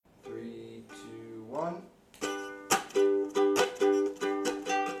One.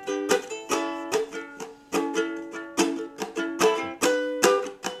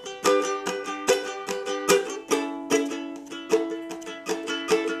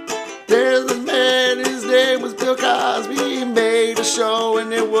 There's a man, his name was Bill Cosby. He made a show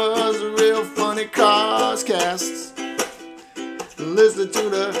and it was a real funny Coscast. Listen to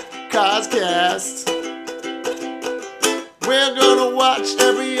the Coscast. We're gonna watch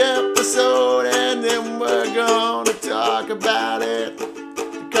every episode and then we're gonna talk about it.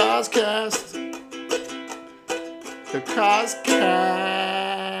 The Coscast. The Coscast.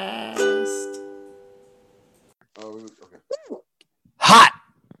 Oh, okay. Hot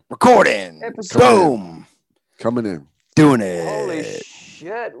recording. Episode. Boom. Coming in. Doing it. Holy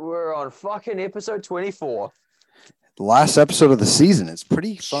shit, we're on fucking episode 24. The last episode of the season. It's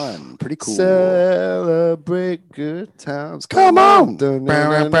pretty fun. Pretty cool. Celebrate good times. Come on.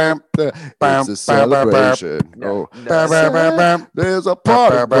 It's a celebration. No, Oh, no. there's a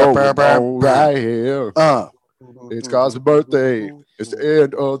party going on right here. It's Cosby's birthday. It's the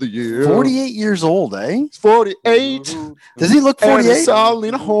end of the year. 48 years old, eh? He's 48. Does he look And he 48? saw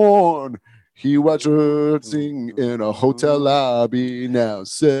Lena Horne. He watched her sing in a hotel lobby now.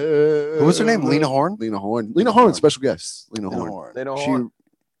 What was her name? Lena Horne? Lena Horne. Lena Horne, special guest. Lena Lena Horne. Horne. They don't She, want-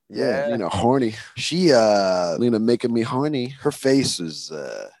 yeah, Yeah. Lena horny. She, Lena making me horny. her face was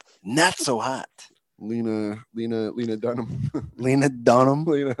not so hot. Lena Dunham. Lena Dunham.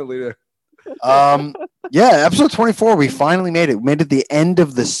 Lena. Yeah, episode 24. We finally made it. We made it the end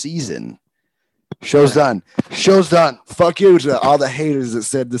of the season. Show's done. Show's done. Fuck you to all the haters that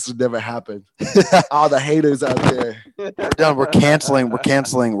said this would never happen. All the haters out there. We're done. We're canceling. We're Fuck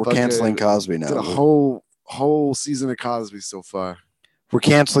canceling it. Cosby It's been a now. whole season of Cosby so far. We're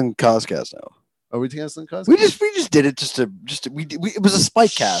canceling Coscast now. Are we canceling Cosby? We just did it just to it was a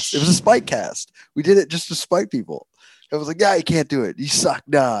spite cast. It was a spite cast. We did it just to spite people. I was like, yeah, you can't do it. You suck.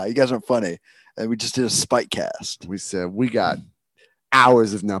 Nah, you guys aren't funny. And we just did a spite cast. We said we got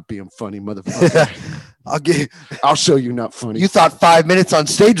hours of not being funny, motherfucker. I'll show you not funny. You thought 5 minutes on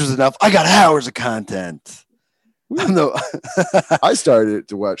stage was enough. I got hours of content. No. I started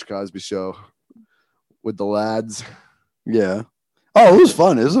to watch Cosby Show with the lads. Yeah. Oh, it was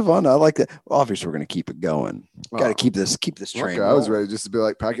fun. It was fun. I like that. Well, obviously, we're gonna keep it going. Got to Oh, keep this train. okay, I was rolling. ready just to be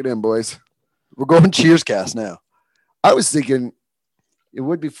like, pack it in, boys. We're going Cheers cast now. I was thinking it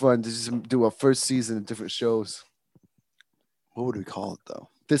would be fun to just do a first season of different shows. What would we call it though?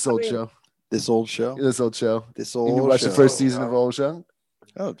 This old show. This old show. This old show. This You old. can watch show. the first season of old show.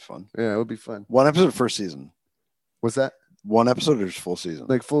 That would be fun. Yeah, it would be fun. One episode, first season. What's that? One episode or just full season?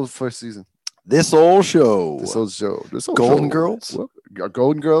 Like full first season. This old show. This old show. This old Golden show. Girls? What? Got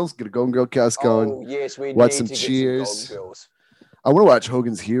Golden Girls. Get a Golden Girl cast going. Oh, yes, we Watch need some to get Cheers. some Golden Girls. I want to watch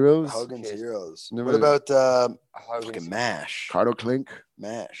Hogan's Heroes. Hogan's Yes. Heroes. Never- What about Hogan's- fucking MASH? Cardo Clink.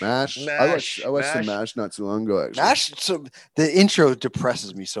 MASH. Mash. I Mash. watched the Mash. Mash not too long ago, actually. MASH. So the intro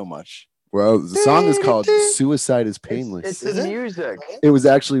depresses me so much. Well, the song is called Suicide is Painless. It's Is the it? music. It was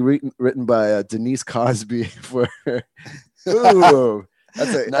actually written by Denise Cosby for. Ooh,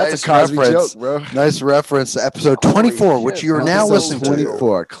 that's Nice a Cosby reference. joke, bro. Nice reference to episode Holy 24, shit. which you are now Episode listening to.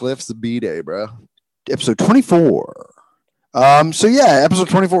 24, Cliff's B-Day, bro. Episode 24. So yeah, episode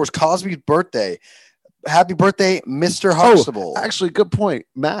 24 was Cosby's birthday. Happy birthday, Mr. Huxtable. Actually, good point.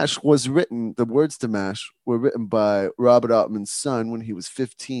 MASH was written, the words to MASH were written by Robert Altman's son when he was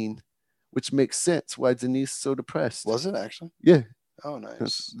 15, which makes sense why Denise is so depressed. Was it actually? Yeah, Oh, that's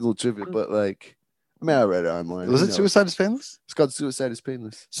nice. a little trivia, but like, I mean, I read it online. Was Who it knows? Suicide is Painless? It's called Suicide is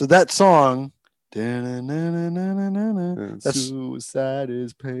Painless. So that song. And That's- Suicide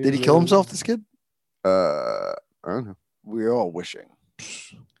is Painless. Did he kill himself, this kid? I don't know. We're all wishing.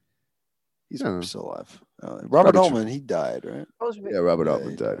 He's Yeah. still alive. Robert Probably Altman, he died, right? Cosby, Yeah, Robert Yeah,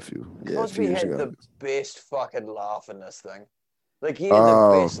 Altman he died a few Cosby years had ago. the best fucking laugh in this thing. Like, he had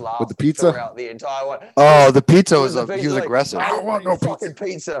Oh, the best laugh with the pizza? throughout the entire one. Oh, the pizza It was the he was like, aggressive. I don't want no pizza. fucking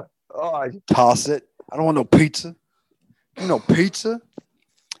pizza. Oh, Toss it. I don't want no pizza. You know pizza.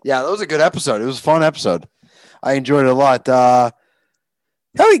 Yeah, that was a good episode. It was a fun episode. I enjoyed it a lot. How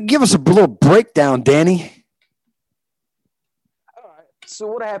about you give us a little breakdown, Danny? all right. So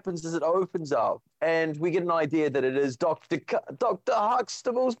what happens is it opens up, and we get an idea that it is Dr.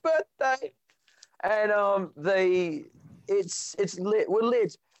 Huxtable's birthday, and we're led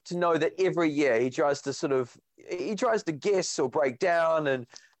to know that every year he tries to guess or break down, and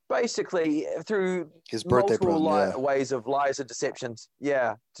basically through His birthday multiple present. ways of lies and deceptions,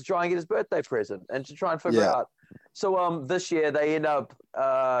 to try and get his birthday present and to try and figure Yeah. out. So this year they end up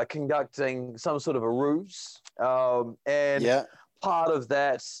conducting some sort of a ruse, and Yeah. part of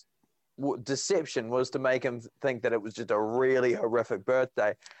that deception was to make him think that it was just a really horrific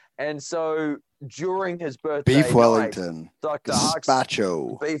birthday. And so during his birthday Beef night, Wellington. Dr. Hux,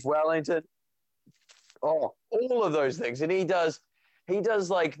 Gazpacho. Beef Wellington, all of those things. And he does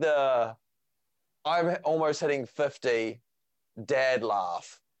like the I'm almost hitting 50 dad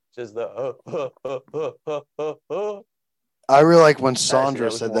laugh. Just the I really like when Actually, Sandra that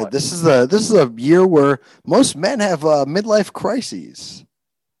was said one. that this is a year where most men have midlife crises,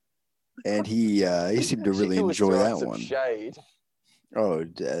 and he seemed to really She was enjoy throwing that some one. Shade. Oh,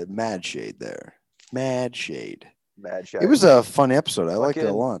 mad shade there, mad shade. Mad shade. It was a fun episode. I liked it a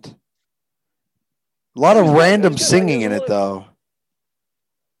Fucking- lot. A lot It of was good. It random was good. Like, singing it in was it, like- though.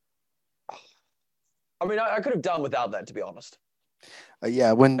 I mean, I could have done without that, to be honest.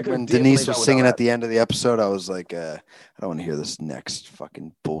 Yeah, when I could've Denise definitely done was singing without at the end of the episode, I was like, I don't want to hear this next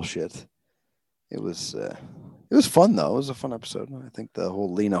fucking bullshit. It was fun though. It was a fun episode. I think the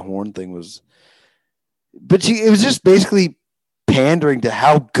whole Lena Horne thing was, but it was just basically pandering to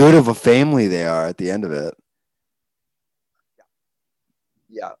how good of a family they are at the end of it.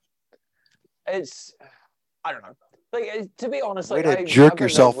 Yeah. It's, I don't know. Like, to be honest, Way like, to I've jerk got no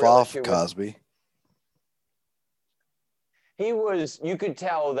yourself real off, issue with- Cosby. you could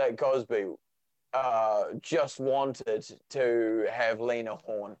tell that Cosby just wanted to have Lena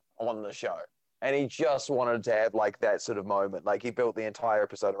Horne on the show. And he just wanted to have like that sort of moment. Like he built the entire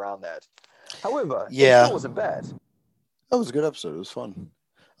episode around that. However, Yeah. it still wasn't bad. That was a good episode. It was fun.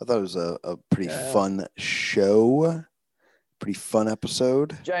 I thought it was a pretty Yeah. fun show. Pretty fun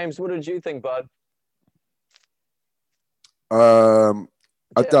episode. James, what did you think, bud? I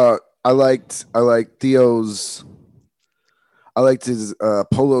Yeah. thought I liked Theo's. I liked his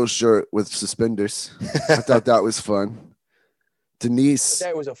polo shirt with suspenders. I thought that was fun. Denise,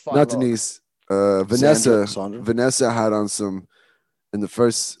 That was a fun not look. Denise, Vanessa. Sandra. Vanessa had on some in the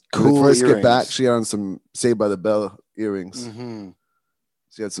first Cool get back. earrings. She had on some Saved by the Bell earrings. Mm-hmm.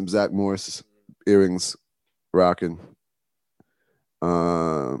 She had some Zach Morris earrings rocking.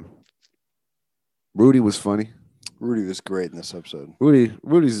 Rudy was funny. Rudy was great in this episode.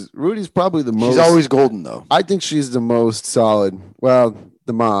 Rudy's probably the most. She's always golden though. I think she's the most solid. Well,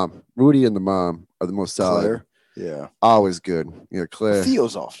 the mom, Rudy, and the mom are the most solid. Claire. Yeah. Always good. Yeah, Claire.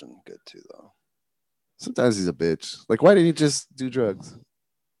 Theo's often good too, though. Sometimes he's a bitch. Like, why didn't he just do drugs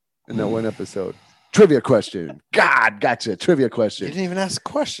in that one episode? Trivia question. God, gotcha. Trivia You question. didn't even ask a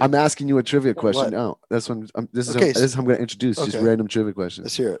question. I'm asking you a trivia question What? now. That's when this is Okay, this is how I'm going to introduce just okay. random trivia questions.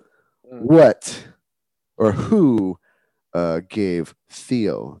 Let's hear it. What or who gave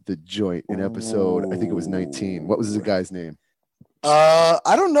Theo the joint in episode? I think it was 19. What was the guy's name?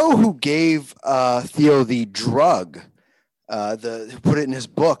 I don't know who gave Theo the drug. Who put it in his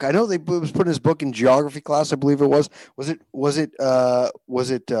book. I know it was put in his book in geography class. I believe it was. Was it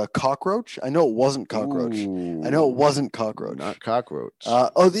cockroach? I know it wasn't cockroach. I know it wasn't cockroach. Not cockroach.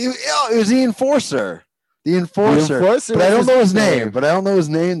 It was the enforcer. The enforcer. enforcer But I was don't know his his name. name. But I don't know his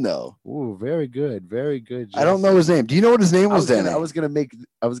name though. Ooh, very good. Very good. I don't Jesse. know his name. Do you know what his name I was, was gonna, Danny? I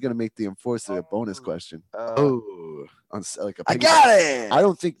was gonna make the enforcer a bonus question Oh, on like a. I piggyback. got it. I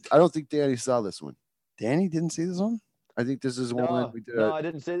don't think Danny saw this one. Danny didn't see this one. I think this is one No, we did. no, I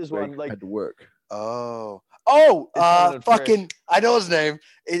didn't see this Greg one. Like, had to work. Oh, It sounded fucking! I know his name.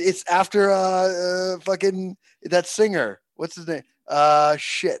 It's after fucking that singer. What's his name?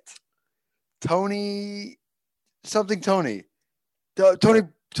 Shit, Tony, something Tony,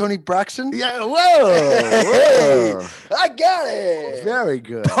 Tony Braxton. Yeah. Whoa. Hey, whoa. I got it. Very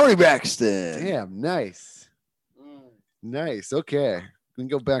good. Tony Braxton. Damn. Nice. Nice. Okay. We can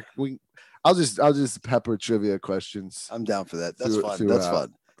go back. I'll just pepper trivia questions. I'm down for that. That's Through- fun. That's throughout.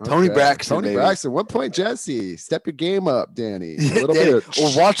 fun. Tony Braxton, Tony baby. Braxton. 1 point, Jesse. Step your game up, Danny. A little Danny, bit.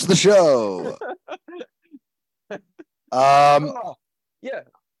 or watch the show. oh, yeah.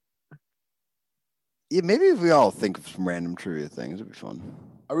 Yeah, maybe if we all think of some random trivia things, it'd be fun.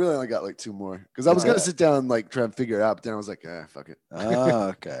 I really only got like 2 more because I was gonna Yeah. sit down and like try and figure it out, but then I was like, fuck it. Oh,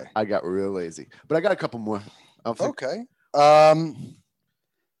 okay. I got real lazy, but I got a couple more. I'll think. Okay.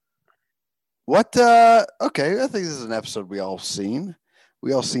 What? Okay. I think this is an episode we all seen.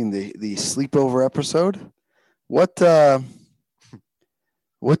 We all seen the sleepover episode. What?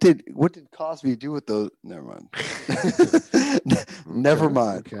 What did Cosby do with those? Never mind. Never Okay,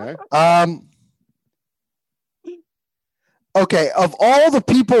 mind. Okay. Okay. Of all the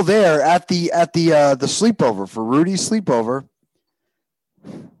people there at the sleepover for Rudy's sleepover,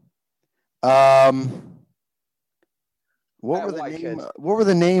 what That were the white name, kid. what were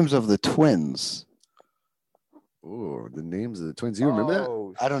the names of the twins? Oh, the names of the twins. You remember that?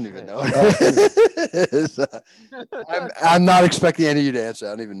 Oh, I don't even shit. know. what it is. I'm not expecting any of you to answer.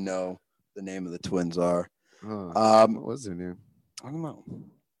 I don't even know the name of the twins are. What was their name? I don't know.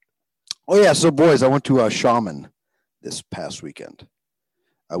 Oh yeah, so boys, I went to Shaman this past weekend.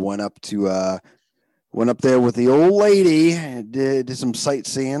 I went up there with the old lady and did some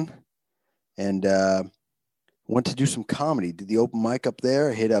sightseeing, and went to do some comedy. Did the open mic up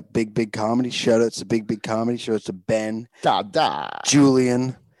there. Hit up Big Comedy. Shout outs to Big Comedy. Shout outs to Ben,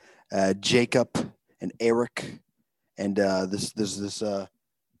 Julian, Jacob, and Eric, and they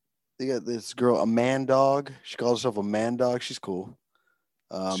got this girl, a man dog. She calls herself a man dog. She's cool.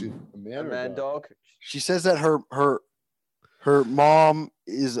 A A man or man dog. She says that her mom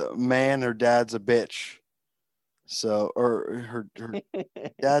is a man, her dad's a bitch. So, or her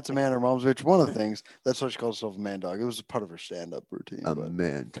dad's a man, her mom's a bitch. One of the things. That's why she calls herself a man dog. It was a part of her stand-up routine. A but,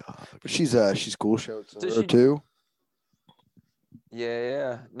 man dog. but she's cool. Shout out to Does her she- too.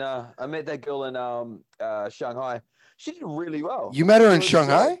 Yeah. No, I met that girl in Shanghai. She did really well. You met her It in was,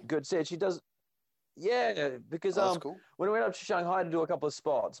 Shanghai? good set. She does. Yeah, because Oh, that's cool. when we went up to Shanghai to do a couple of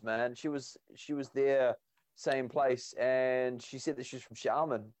spots, man, she was there, same place, and she said that she's from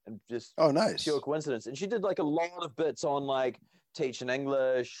Xiamen, and just Oh, nice. pure coincidence. And she did like a lot of bits on like teaching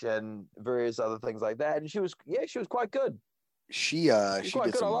English and various other things like that. And she was quite good. She quite did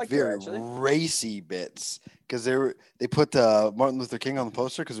good. I some liked her, very actually. racy bits because they put Martin Luther King on the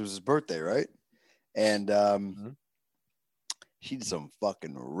poster because it was his birthday, right? And Mhm. she did some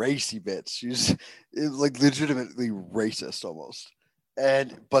fucking racy bits. It was like legitimately racist almost,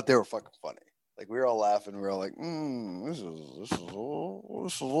 but they were fucking funny. Like we were all laughing. We were all like, this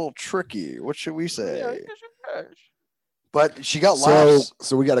is a little tricky. What should we say? Yeah. But she got So, laughs.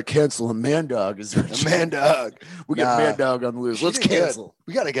 so we got to cancel a man dog. Is what A you- man dog. We got Nah. man dog on the loose. She Let's did good. cancel.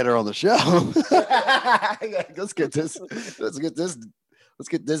 We got to get her on the show. Let's get this. Let's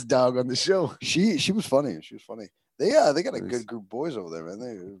get this dog on the show. She was funny. She was funny. They got a Nice. good group of boys over there, man.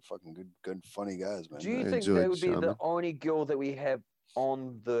 They're fucking good, funny guys, man. Do you I think enjoyed that would be the Shaman. only girl that we have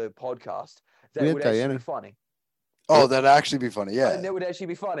on the podcast that We had would actually Diana. be funny? Oh, that'd actually be funny. Yeah. And that would actually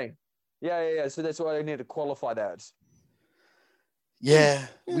be funny. Yeah. So that's why I need to qualify that. Yeah.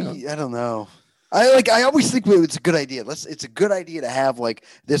 Yeah. I don't know. I always think it's a good idea. It's a good idea to have like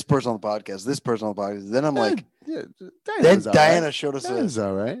this person on the podcast, this person on the podcast. Then I'm like, yeah, then was all Diana right. showed us Diana's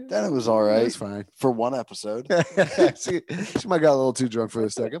all right. Diana was all right It's fine. for one episode. she might got a little too drunk for a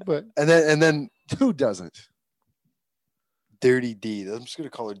second, but And then who doesn't? Dirty D. I'm just gonna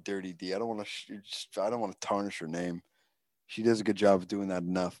call her Dirty D. I don't want to tarnish her name. She does a good job of doing that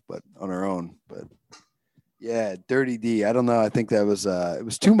enough, but on her own. But yeah, Dirty D. I don't know. I think that was it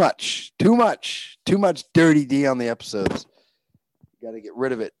was too much Dirty D on the episodes. Got to get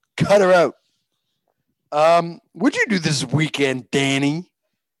rid of it. Cut her out. What'd you do this weekend, Danny?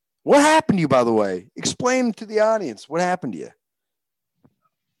 What happened to you, by the way? Explain to the audience what happened to you.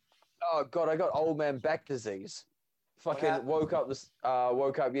 Oh God, I got old man back disease. Fucking happened? woke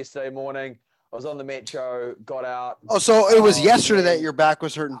up yesterday morning. I was on the metro, got out. Oh, so it was Oh, yesterday man. that your back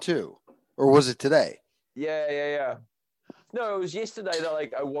was hurting too, or was it today? Yeah. No, it was yesterday that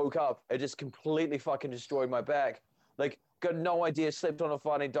like I woke up. It just completely fucking destroyed my back. Like, got no idea. Slept on a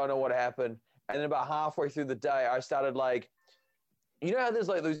funny. Don't know what happened. And then about halfway through the day, I started like, you know how there's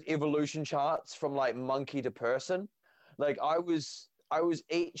like those evolution charts from like monkey to person. Like I was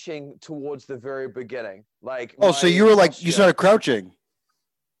itching towards the very beginning. Like, Oh, so my you were like you posture- started crouching.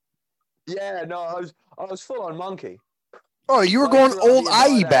 Yeah, no, I was full on monkey. Oh, you were Like, going throughout old the entire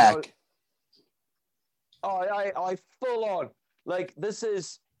IE day, back. I full on like this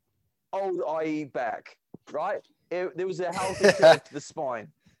is old IE back, right? There was a healthy curve to the spine.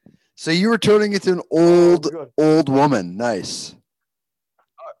 So you were turning into an Oh, old God. old woman. Nice.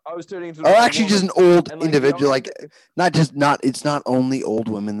 I was turning into Or actually, just an old and, like, individual. the Like only it's not only old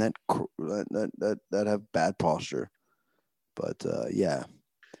women that have bad posture, but yeah,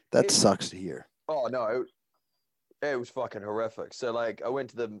 that It- sucks to hear. Oh no, it was fucking horrific. So like, I went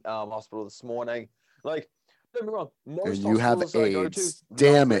to the hospital this morning. Like, don't get me wrong, most And you have hospitals that I go to, AIDS.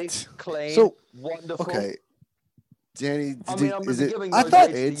 Damn lovely, it. clean, So, wonderful. Okay, Danny, I mean, I'm is gonna be it? giving I those thought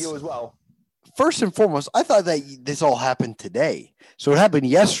dates to it's- you as well. first and foremost, I thought that this all happened today. So it happened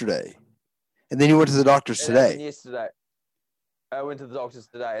yesterday, and then you went to the doctors It happened today. yesterday. I went to the doctors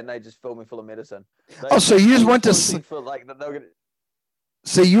today, and they just filled me full of medicine. Oh, so you just I was went to hoping for like that they were gonna.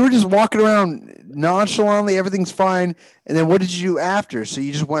 So you were just walking around nonchalantly, everything's fine. And then what did you do after? So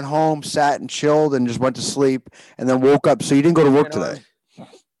you just went home, sat and chilled, and just went to sleep, and then woke up. So you didn't go to work Went home. today.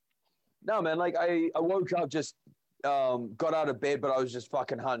 No, man. Like I woke up, just got out of bed, but I was just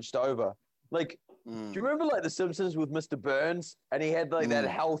fucking hunched over. Like Do you remember like The Simpsons with Mr. Burns, and he had like that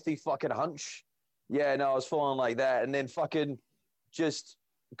healthy fucking hunch? Yeah, no, I was feeling like that, and then fucking just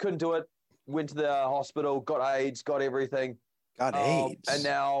couldn't do it. Went to the hospital, got AIDS, got everything. Got AIDS. And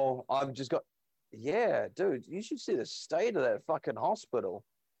now I've just got, yeah, dude, you should see the state of that fucking hospital.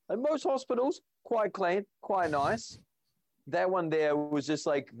 Like most hospitals, quite clean, quite nice. That one there was just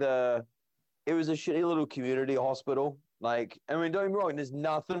like it was a shitty little community hospital. Like, I mean, don't get me wrong, there's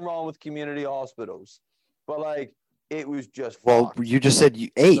nothing wrong with community hospitals, but like, it was just fucked. You just said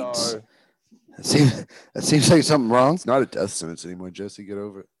AIDS. So, That seems like something wrong. It's not a death sentence anymore, Jesse. Get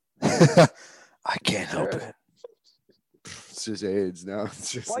over it. I can't help it. It's just AIDS now.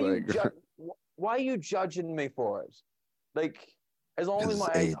 It's just why are you judging me for it? Like, as long as my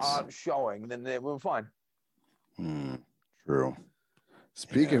AIDS aren't showing, then we're fine. True.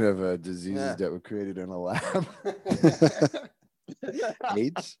 Speaking of diseases that were created in a lab.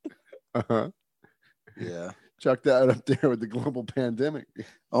 AIDS? Uh-huh. Yeah. Chuck that up there with the global pandemic.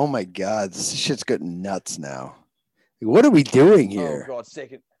 Oh my God. This shit's getting nuts now. What are we doing here? Oh God,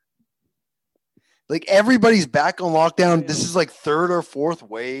 second. Like everybody's back on lockdown. This is like third or fourth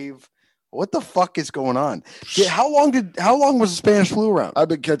wave. What the fuck is going on? Yeah, how long was the Spanish flu around? I've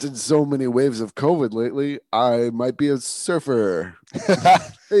been catching so many waves of COVID lately. I might be a surfer.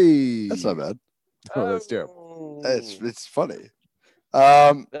 Hey, That's not bad. Oh, that's terrible. It's funny.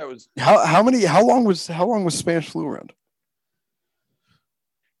 That was How long was Spanish flu around?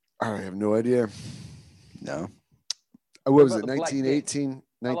 I have no idea. No. What was about it? the Black 1918?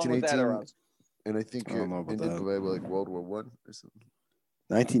 How long was that 1918. around? And I think I it don't know about ended that. by like World War One or something.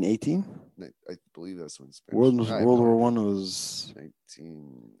 1918? I believe that's when Spanish. World War One was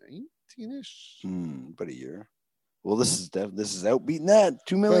 1919-ish. about a year. Well, this is outbeating that.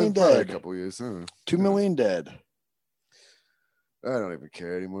 2 million Probably dead. a couple years. I don't know. 2 million dead. I don't even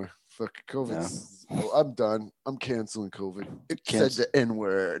care anymore. Fuck COVID. I'm done. I'm canceling COVID. It said the N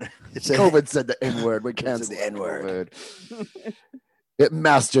word. COVID said the N word. We canceled the N-word. It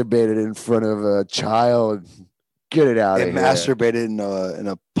masturbated in front of a child. Get it out of It here. masturbated in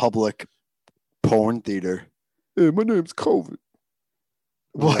a public porn theater. Hey, my name's COVID.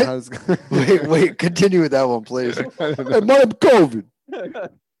 What? Wait. Continue with that one, please. Hey, my name's COVID.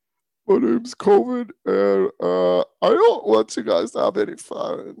 My name's COVID, and I don't want you guys to have any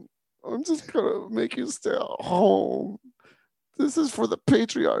fun. I'm just gonna make you stay at home. This is for the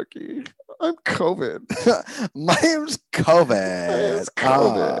patriarchy. I'm COVID. My name's COVID. My name's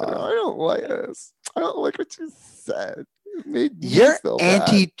COVID. I don't like this. I don't like what you said. It made me You're feel bad.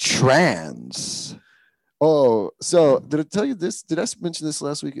 anti-trans. Oh, so did I tell you this? Did I mention this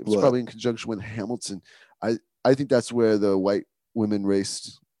last week? It was What? probably in conjunction with Hamilton. I think that's where the white women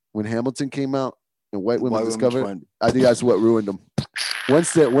raced. When Hamilton came out and white women discovered, I think that's what ruined them.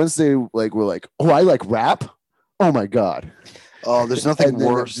 Once they like were like, oh, I like rap. Oh my God. Oh, there's nothing And then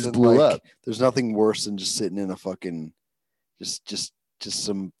it worse just than blew like, up. there's nothing worse than just sitting in a fucking just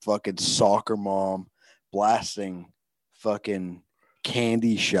some fucking soccer mom blasting fucking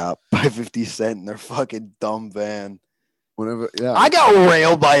Candy Shop by 50 Cent in their fucking dumb van. Whenever, yeah. I got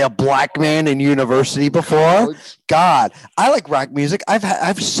railed by a black man in university before. God, I like rock music.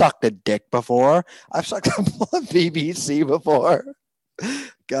 I've sucked a dick before. I've sucked a BBC before.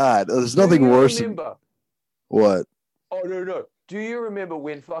 God, there's nothing worse than what? Oh no. Do you remember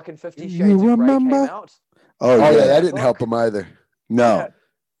when fucking 50 Shades You of Grey remember? came out? Oh, Oh yeah, yeah. that didn't help him either. No.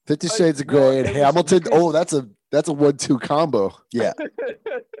 50 Shades of Grey and it was Hamilton. because- Oh, that's a 1-2 combo. Yeah.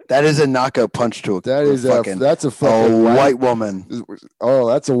 That is a knockout punch to a That is fucking that's a fucking a white woman. Oh,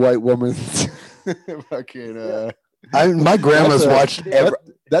 that's a white woman. Fucking My grandma's watched every.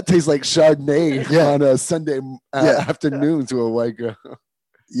 that tastes like Chardonnay Yeah. on a Sunday Yeah. afternoon to a white girl.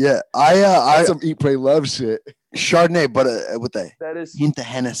 Yeah, That's some eat, pray, love shit. Chardonnay, but with a That is hint of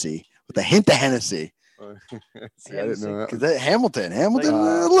Hennessy. With a hint of Hennessy. See, I didn't know that. 'Cause that Hamilton, a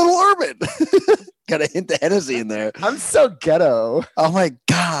little urban. Got a hint of Hennessy in there. I'm so ghetto. Oh my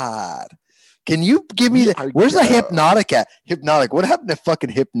God. Can you give me I where's the know. Hypnotic at? Hypnotic. What happened to fucking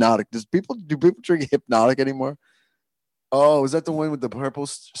Hypnotic? Do people drink Hypnotic anymore? Oh, is that the one with the purple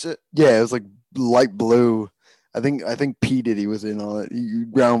shit? Yeah, it was like light blue. I think P. Diddy was in on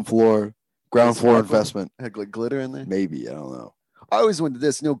it. Ground floor Sparkle? investment. Had like glitter in there. Maybe. I don't know. I always went to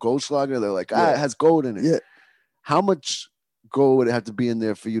this, Goldschlager. They're like, Yeah. it has gold in it. Yeah. How much gold would it have to be in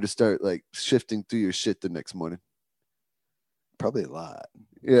there for you to start like shifting through your shit the next morning? Probably a lot.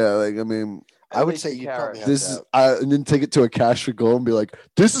 Yeah, like I mean, I would least say a you carat. probably have this to is have- and then take it to a cash for gold and be like,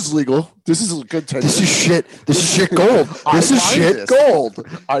 this is legal. This is a good tender. This is shit. This is shit gold. I This is mined shit this. gold.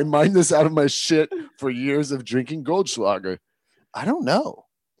 I mined this out of my shit for years of drinking Goldschlager. I don't know.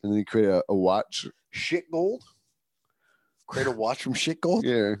 and then he created a watch. Shit gold. Create a watch from shit gold.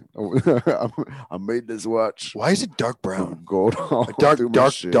 Yeah, I made this watch. Why is it dark brown? Gold. Dark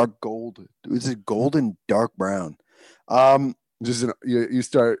gold. Is it golden dark brown? Just you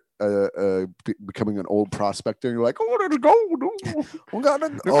start becoming an old prospector. And you're like, oh, there's gold. We got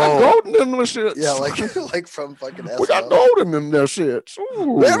gold in the shit. Yeah, like from fucking. We got gold in them there shits.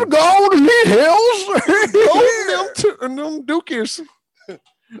 There's gold in these hills. Gold in them dookies.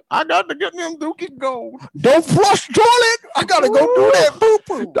 I got to get them dookie gold. Don't flush the toilet. I gotta go do that poo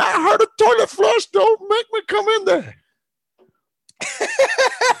poo. I heard a toilet flush. Don't make me come in there.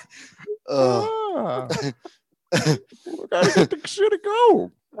 We gotta get the shit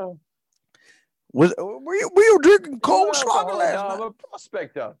gold. Were you drinking cold slugger last night? I'm a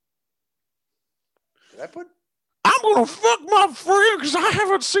prospector. Did I put? I'm gonna fuck my friend because I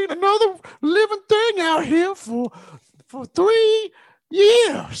haven't seen another living thing out here for 3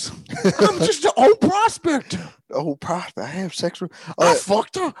 years. I'm just an old prospector. Oh, prospect. I have sex with. I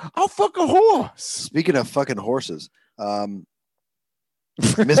fucked her. I'll fuck a horse. Speaking of fucking horses,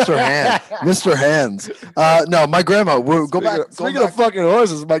 Mr. Hand, Mr. Hands. No, my grandma. We'll go back. Speaking of fucking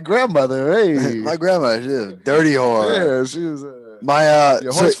horses, my grandmother. Hey, my grandma, she's a dirty whore. yeah, she was My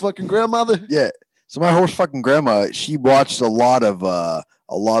your horse fucking grandmother. Yeah. So my horse fucking grandma, she watched a lot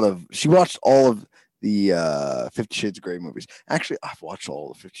of she watched all of the 50 Shades of Grey movies. Actually, I've watched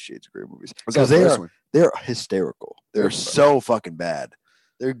all the 50 Shades of Grey movies because they're hysterical. They're so fucking bad.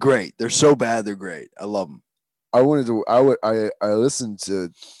 They're great. They're so bad. They're great. I love them. I listened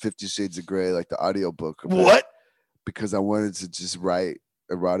to 50 Shades of Grey, like the audiobook. What? Because I wanted to just write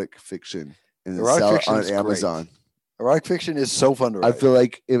erotic fiction and then Erotic sell it fiction on is Amazon. Great. Erotic fiction is so fun to write. I feel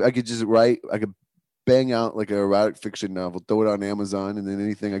like if I could just write, I could bang out like an erotic fiction novel, throw it on Amazon, and then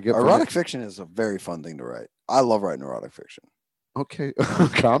anything I get. Erotic fiction is a very fun thing to write. I love writing erotic fiction. Okay,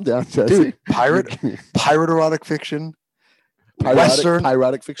 calm down, Jesse. Dude, pirate erotic fiction, Western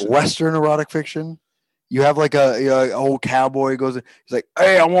erotic fiction. You have like a old cowboy goes. He's like,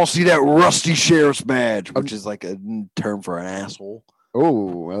 "Hey, I want to see that rusty sheriff's badge," which is like a term for an asshole.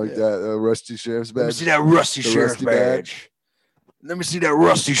 Oh, I like that rusty sheriff's badge. Let me see that rusty sheriff's badge. Let me see that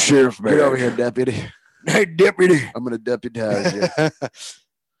rusty sheriff's badge. Get over here, deputy. Hey, deputy. I'm gonna deputize you.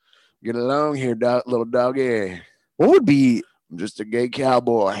 Get along here, little doggy. What would be? I'm just a gay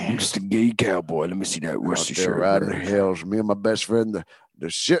cowboy. I'm just a gay cowboy. Let me see that rusty sheriff's badge. Riding the hills. Me and my best friend, the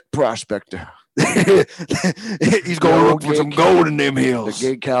shit prospector. He's going to look for some gold in them hills. The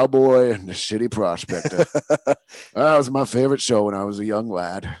gay cowboy and the shitty prospector. That was my favorite show when I was a young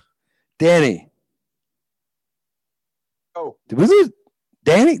lad. Danny. Oh. Did we lose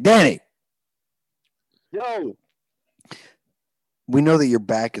Danny. Yo. We know that your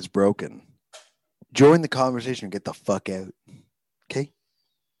back is broken. Join the conversation and get the fuck out. Okay?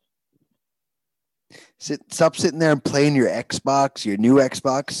 Stop sitting there and playing your Xbox, your new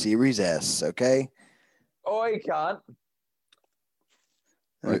Xbox Series S, okay? Oh, you can't.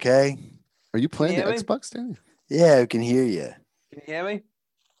 Okay? Are you playing the me? Xbox, Danny? Yeah, I can hear you. Can you hear me?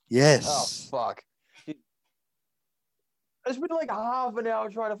 Yes. Oh, fuck. It's been like half an hour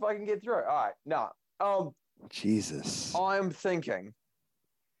trying to fucking get through. All right, no. Jesus. I'm thinking.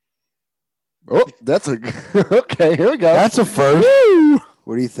 Oh, that's a... Okay, here we go. That's a first. Woo!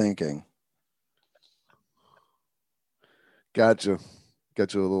 What are you thinking? Gotcha.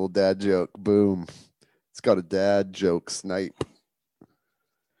 Got you a little dad joke. Boom. It's got a dad joke snipe.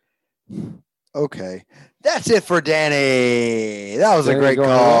 Okay. That's it for Danny. That was a great going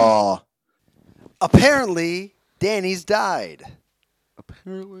call. On. Apparently, Danny's died.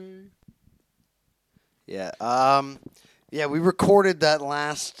 Apparently. Yeah. Yeah, we recorded that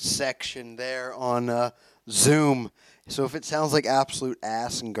last section there on Zoom. So if it sounds like absolute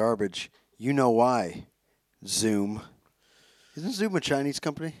ass and garbage, you know why. Zoom. Isn't Zoom a Chinese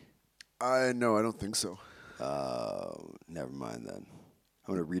company? No, I don't think so. Never mind then.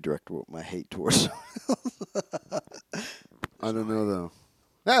 I'm going to redirect my hate towards. I don't know though.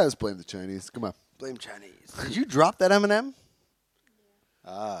 Let's blame the Chinese. Come on. Blame Chinese. Did you drop that M&M?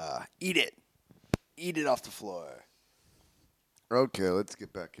 Eat it. Eat it off the floor. Okay, let's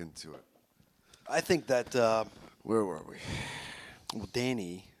get back into it. I think that... where were we? Well,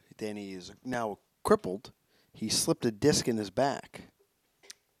 Danny is now crippled. He slipped a disc in his back.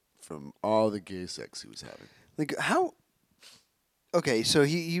 From all the gay sex he was having. Like, how... Okay, so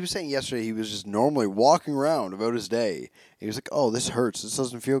he was saying yesterday he was just normally walking around about his day. He was like, oh, this hurts. This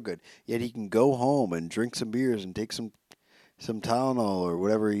doesn't feel good. Yet he can go home and drink some beers and take some Tylenol or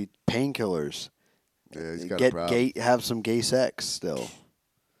whatever, painkillers. Yeah, he's got a problem. Have some gay sex still.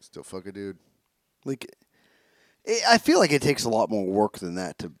 Still fuck a dude. Like, I feel like it takes a lot more work than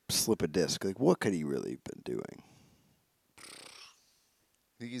that to slip a disc. Like, what could he really been doing? I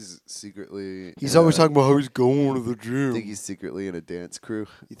think he's secretly. He's always talking about how he's going to the I gym. think he's secretly in a dance crew.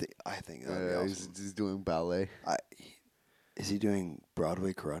 I think that'd be awesome. He's doing ballet. Is he doing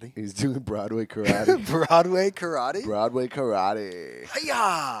Broadway karate? He's doing Broadway karate. Broadway karate? Broadway karate.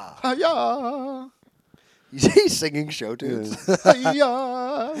 Hiya! Hiya! He's singing show tunes.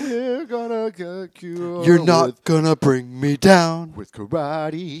 Hiya! We're gonna get you. You're not gonna bring me down. With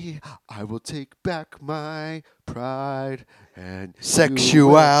karate, I will take back my pride and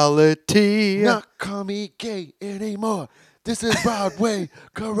Sexuality. you will not call me gay anymore. This is Broadway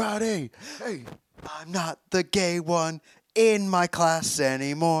karate. Hey, I'm not the gay one in my class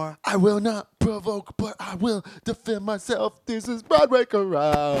anymore. I will not provoke, but I will defend myself. This is Broadway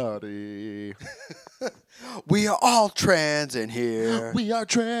karate. We are all trans in here. We are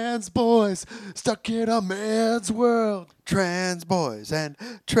trans boys stuck in a man's world. Trans boys and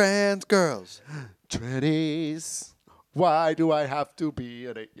trans girls. Trannies. Why do I have to be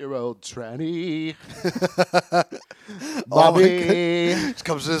an 8-year-old tranny? Mommy,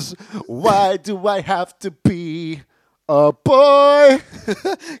 Comes this why do I have to be a boy?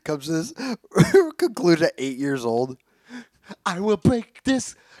 comes this concluded at 8 years old. I will break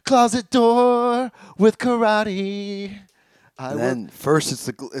this closet door with karate. And then first it's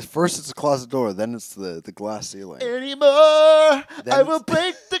the closet door, then it's the glass ceiling. Anymore. I Then- will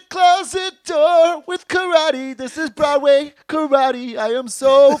break the closet door with karate. This is Broadway karate. I am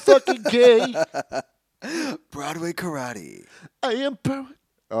so fucking gay. Broadway karate. I am.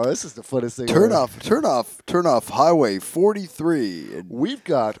 Oh, this is the funnest thing. Turn ever. off Highway 43. And We've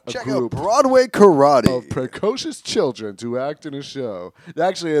got a check group out Broadway karate. of precocious children to act in a show.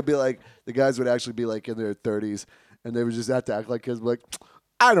 Actually, it'd be like the guys would actually be like in their 30s, and they would just have to act like kids. Like,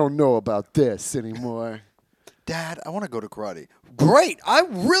 I don't know about this anymore. Dad, I want to go to karate. Great. I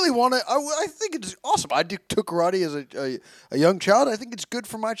really want to. I think it's awesome. I took karate as a young child. I think it's good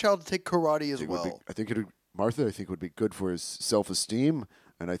for my child to take karate as well. I think Martha, I think would be good for his self-esteem,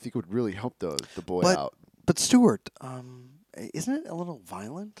 and I think it would really help the boy out. But Stuart, isn't it a little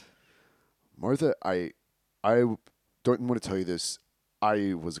violent? Martha, I don't want to tell you this.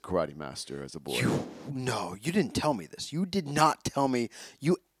 I was a karate master as a boy. No, you didn't tell me this. You did not tell me.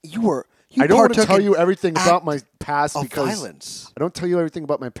 You I don't want to partook tell in you everything about act my past of because violence. I don't tell you everything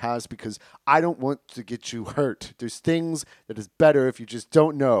about my past because I don't want to get you hurt. There's things that is better if you just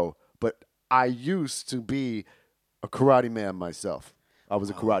don't know. But I used to be a karate man myself. I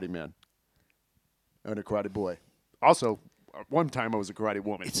was a karate man and a karate boy. Also, one time I was a karate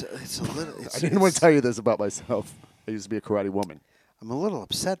woman. It's a little. I didn't want to tell you this about myself. I used to be a karate woman. I'm a little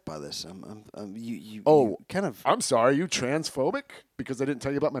upset by this. You kind of. I'm sorry. Are you transphobic because I didn't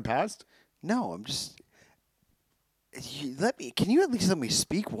tell you about my past? No, I'm just. Can you at least let me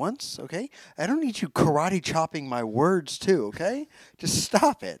speak once, okay? I don't need you karate chopping my words too, okay? Just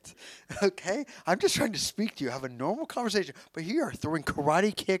stop it, okay? I'm just trying to speak to you, have a normal conversation, but here you are throwing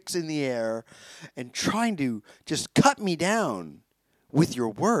karate kicks in the air and trying to just cut me down with your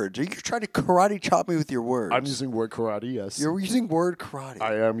words. Are you trying to karate chop me with your words? I'm using word karate, yes. You're using word karate.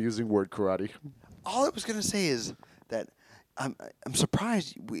 I am using word karate. All I was going to say is that I'm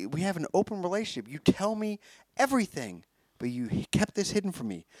surprised we have an open relationship. You tell me everything, but you kept this hidden from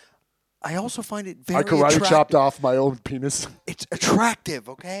me. I also find it very I karate attractive. chopped off my own penis. It's attractive,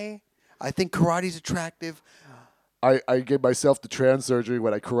 okay? I think karate's attractive. I gave myself the trans surgery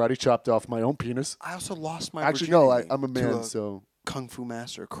when I karate chopped off my own penis. I also lost my Actually, no, virginity I'm a to man, so kung fu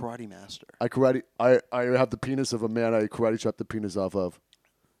master, karate master. I have the penis of a man I karate chopped the penis off of.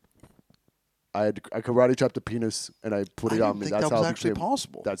 I karate chopped the penis and I put it on me. I didn't think that was actually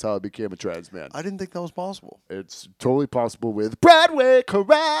possible. That's how I became a trans man. I didn't think that was possible. It's totally possible with Broadway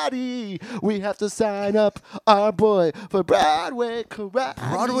karate. We have to sign up our boy for Broadway karate.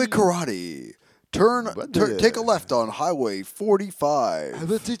 Broadway karate. Take a left on Highway 45. I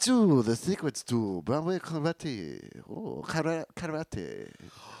will teach you the secrets to Broadway karate. Oh, karate.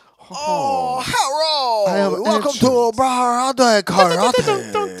 Oh, I am Harold! Welcome ancient. to Broadway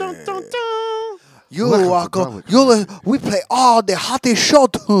Karate. We play all the hottest show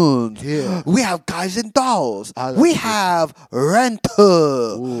tunes. Yeah. We have Guys and Dolls. I like We it. have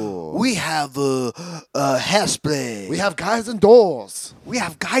Renter. Ooh. We have Hairspray. We have guys and dolls. We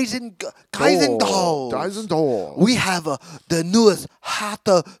have Guys and Dolls. Guys and dolls. We have the newest hot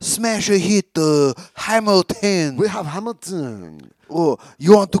smasher hit, Hamilton. We have Hamilton. Oh,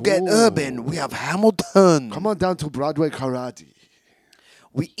 you want to get Ooh. urban? We have Hamilton. Come on down to Broadway karate.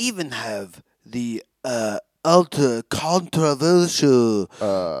 We even have the ultra controversial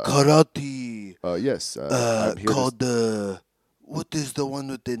karate Yes. I'm here to Called what is the one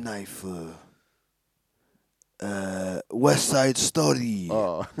with the knife? West Side Story.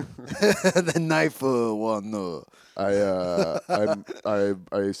 Oh, The knife one. I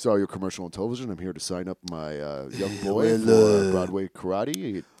saw your commercial on television. I'm here to sign up my young boy Well, for Broadway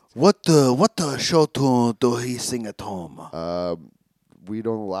karate. What show tune do he sing at home? We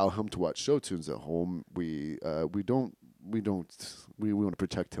don't allow him to watch show tunes at home. We want to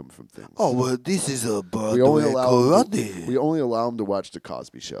protect him from things. Oh well, this is a we only Broadway allow karate. we only allow him to watch the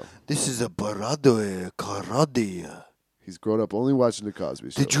Cosby Show. This is a Broadway karate. He's grown up only watching the Cosby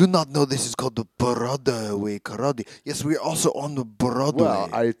Show. Did you not know this is called the Broadway karate? Yes, we're also on the Broadway. Well,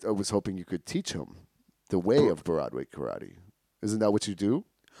 I was hoping you could teach him the way of Broadway karate. Isn't that what you do?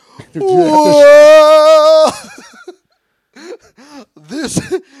 Whoa! This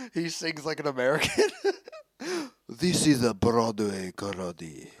he sings like an American. This is a Broadway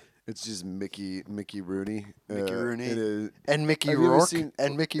karate. It's just Mickey Rooney. Mickey Rooney. It is, And Mickey have you ever Rourke. seen-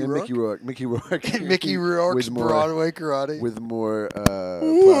 And Mickey and Rourke. Mickey Rourke. Mickey Rourke. And Mickey Rourke's with more, Broadway karate. with more plastic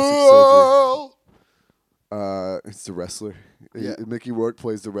surgery. Whoa! It's the wrestler. Yeah. Mickey Rourke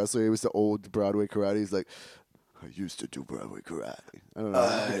plays the wrestler. He was the old Broadway karate. He's like, I used to do Broadway karate. I don't know.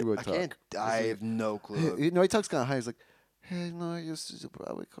 how Mickey Rourke I talk. can't. I have no clue. He talks kind of high. He's like, hey, no, I used to do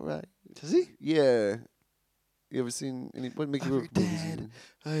Broadway karate. Does he? Yeah. You ever seen any? What Mickey Oh, Rourke movies? Dad,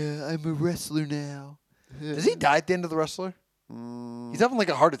 I'm a wrestler now. Does he die at the end of the wrestler? He's having like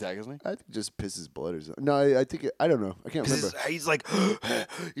a heart attack, isn't he? I think it just pisses blood or something. No, I think I don't know. I can't remember. He's like,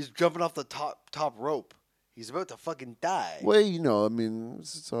 he's jumping off the top rope. He's about to fucking die. Well, you know, I mean,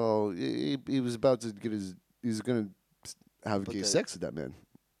 it's all. He was about to get his. He's gonna have But gay the- sex with that man.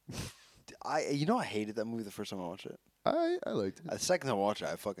 I hated that movie the first time I watched it. I liked it. The second time I watched it,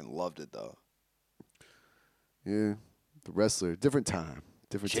 I fucking loved it though. Yeah, the wrestler, different time,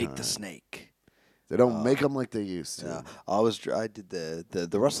 different Jake time. the Snake. They don't make them like they used to. Yeah, I did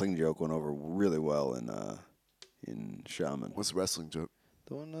the wrestling joke went over really well in Shaman. What's the wrestling joke?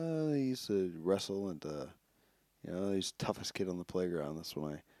 The one he used to wrestle and he's the toughest kid on the playground. That's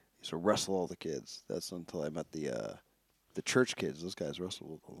when I used to wrestle all the kids. That's until I met the church kids. Those guys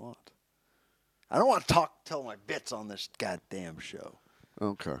wrestled a lot. I don't want to tell my bits on this goddamn show.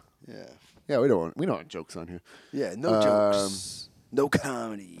 Okay. Yeah. Yeah, we don't want jokes on here. Yeah, no jokes. No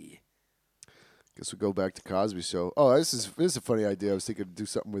comedy. Guess we go back to Cosby Show. Oh, this is a funny idea. I was thinking to do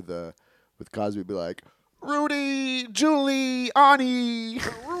something with Cosby. Be like, Rudy Giuliani,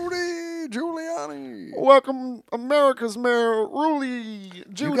 Rudy Giuliani. welcome America's Mayor Rudy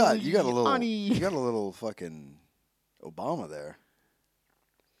Giuliani. You got a little fucking Obama there.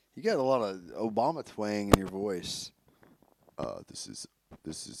 You got a lot of Obama twang in your voice. This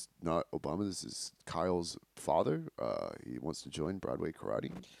is not Obama. This is Kyle's father. He wants to join Broadway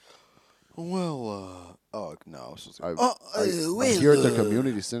karate. Well, oh no, I'm here at the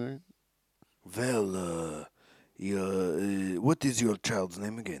community center. Well, what is your child's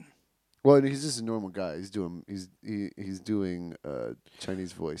name again? Well, he's just a normal guy. He's doing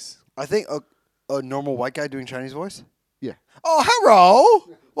Chinese voice. I think a normal white guy doing Chinese voice. Yeah. Oh,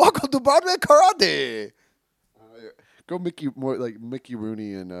 hello! Welcome to Broadway Karate. Go Mickey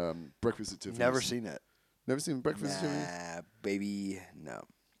Rooney and Breakfast at Tiffany's. Never seen it. Never seen Breakfast at Tiffany's? Nah, baby, no.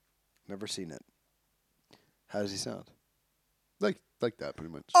 Never seen it. How does he sound? Like that,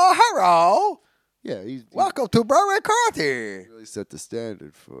 pretty much. Oh, hello! Yeah, he Welcome to Broadway Karate. really set the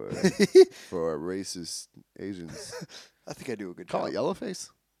standard for racist Asians. I think I do a good Call job. it yellowface.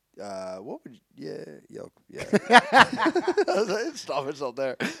 What would you, yeah. Stop yourself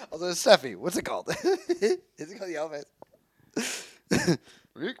there. I was like, Steffi, what's it called? Is it called Yellow Face?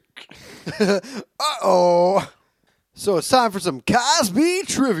 Uh-oh. So it's time for some Cosby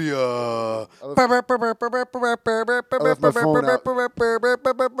trivia. left my phone out.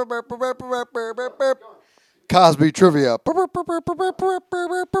 Cosby trivia.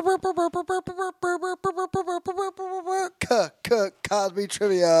 Cosby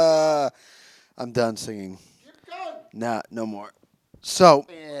trivia. I'm done singing. Nah, no more. So,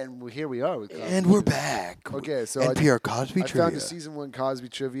 And here we are with Cosby. and we're back. Okay, so NPR Cosby I trivia. found the season 1 Cosby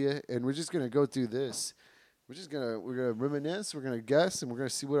trivia, and we're just gonna go through this. We're gonna reminisce, we're gonna guess, and we're gonna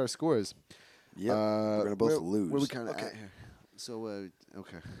see what our score is. Yep. We're gonna both lose. Where we kind of Okay. at here? So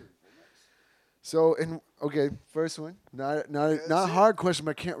okay. So first one, not hard question,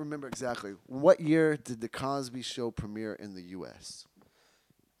 but I can't remember exactly. What year did the Cosby Show premiere in the U.S.?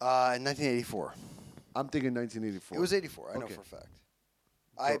 In 1984. I'm thinking 1984. It was 84. I know Okay. for a fact.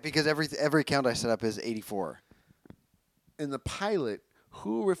 Because every account I set up is 84. In the pilot,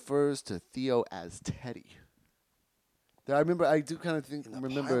 who refers to Theo as Teddy? I remember. I do kind of In the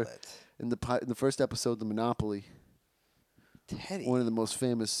remember pilot. in the first episode, the Monopoly. Teddy. One of the most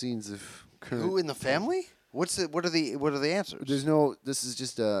famous scenes of current. Who in the family? What are the answers? There's no. This is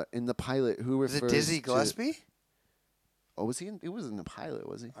just in the pilot. Who Is refers it Dizzy to- Gillespie? Oh, was he? He was in the pilot,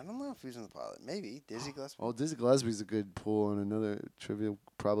 was he? I don't know if he was in the pilot. Maybe Dizzy Gillespie. Oh, Dizzy Gillespie's a good pull on another trivia,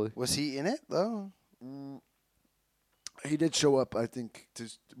 probably. Was he in it though? He did show up, I think,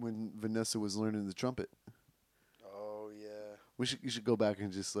 when Vanessa was learning the trumpet. Oh yeah. You should go back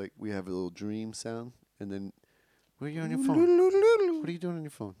and just we have a little dream sound, and then where are you on your phone? What are you doing on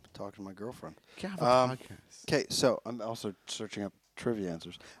your phone? Talking to my girlfriend. You can't have a podcast. Okay, so I'm also searching up trivia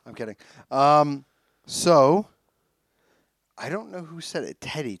answers. I'm kidding. So I don't know who said it.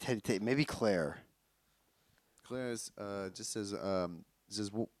 Teddy. Maybe Claire. Claire's just says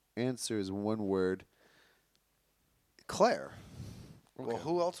answer is one word. Claire. Okay. Well,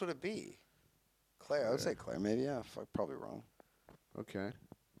 who else would it be? Claire. I would say Claire. Maybe. Yeah. Probably wrong. Okay.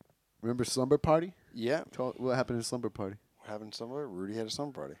 Remember Slumber Party? Yeah. What happened in Slumber Party? What happened somewhere? Rudy had a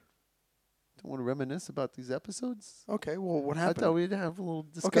slumber party. Don't want to reminisce about these episodes? Okay. Well, what I happened? thought we'd have a little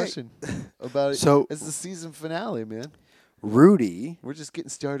discussion about it. So- it's the season finale, man. Rudy. We're just getting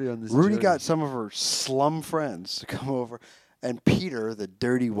started on this. Rudy journey. got some of her slum friends to come over, and Peter, the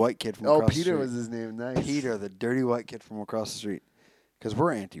dirty white kid from Oh, across the Peter street. was his name. Nice. Peter, the dirty white kid from across the street. Because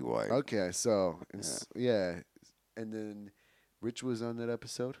we're anti-white. Okay, so yeah, and then Rich was on that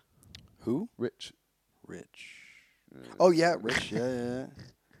episode. Who? Rich. Rich. Oh yeah, Rich. Yeah.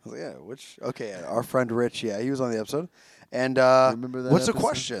 I was like, yeah, which? Okay, yeah, our friend Rich. Yeah, he was on the episode. And Remember that what's the episode?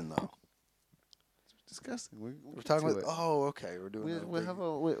 question though? Disgusting. We're talking about. Oh, okay, we're doing. We have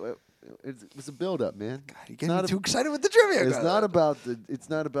a. It's a build up, man. You It's get not me a- too excited with the trivia. It's not about the. It's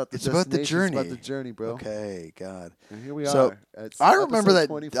not about the. It's about the destination, It's about journey. the journey, bro. Okay, God. And here we So, are. It's I remember episode that.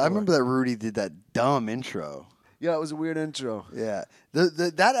 24. I remember that Rudy did that dumb intro. Yeah, it was a weird intro. Yeah,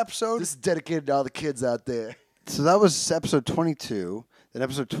 that episode. This is dedicated to all the kids out there. So that was episode 22. Then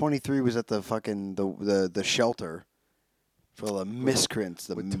episode 23 was at the fucking the shelter for the miscreants.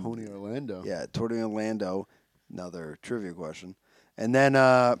 The With Tony Orlando. Yeah, Tony Orlando. Another trivia question. And then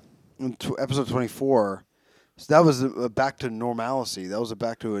episode 24. So that was back to normalcy. That was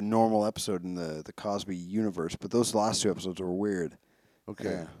back to a normal episode in the Cosby universe. But those last two episodes were weird. Okay.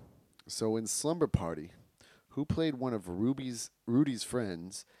 Yeah. So in Slumber Party, who played one of Rudy's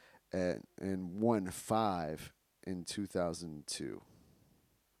friends and won 5 in 2002?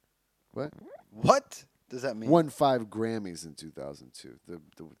 What does that mean? Won 5 Grammys in 2002.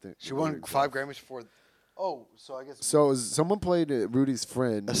 She won 5 Grammys for. Oh, so I guess. So it was, someone played Rudy's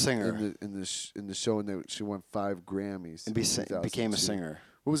friend, A singer. in the show, and she won 5 Grammys. And in became a 2002. singer.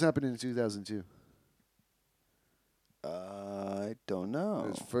 What was happening in 2002? I don't know.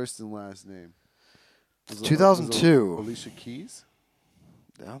 His first and last name. Was it- 2002. was it Alicia Keys.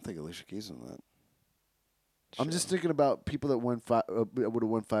 I don't think Alicia Keys on that. I'm just thinking about people that would have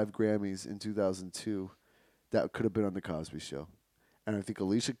won 5 Grammys in 2002. That could have been on the Cosby Show, and I think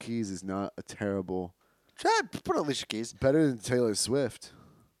Alicia Keys is not a terrible. Try put Alicia Keys. Better than Taylor Swift.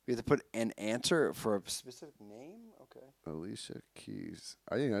 You have to put an answer for a specific name. Okay. Alicia Keys.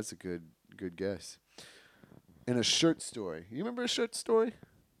 I think that's a good guess. And a shirt story. You remember a shirt story?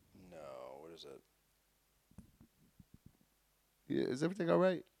 No, what is it? Yeah, is everything all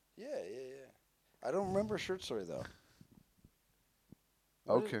right? Yeah. I don't remember a shirt story though.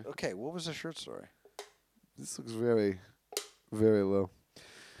 What is- Okay. Okay. What was the shirt story? This looks very, very low.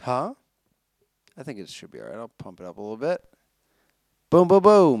 Huh? I think it should be all right. I'll pump it up a little bit. Boom, boom,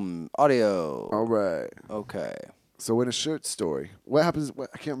 boom. Audio. All right. Okay. So in a shirt story, what happens?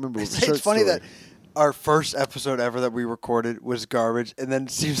 I can't remember. What the shirt It's funny story. that our first episode ever that we recorded was garbage, and then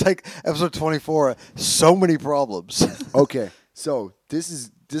it seems like episode 24, so many problems. Okay, so this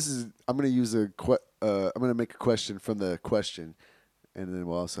is. I'm gonna use I'm gonna make a question from the question, and then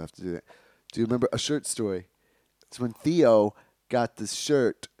we'll also have to do that. Do you remember a shirt story? It's when Theo got this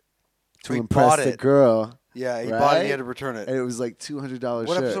shirt to He impress bought the it. girl, Yeah, he bought it. Right? He had to return it. and it was like $200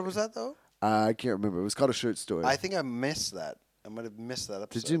 What shirt. episode was that though? I can't remember. It was called a shirt story. I think I missed that. I might have missed that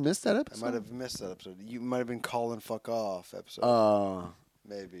episode. Did you miss that I episode? might have missed that episode. You might have been calling fuck off episode.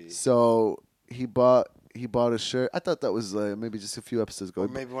 Maybe. So he bought a shirt. I thought that was maybe just a few episodes ago. Or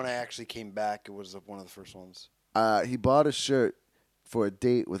maybe when I actually came back, it was one of the first ones. He bought a shirt for a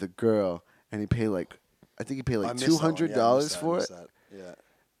date with a girl, and he paid I think he paid I missed that one. $200 Yeah, I missed for that. it. I missed that.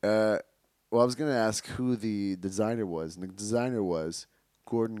 Yeah. Well, I was gonna ask who the designer was, and the designer was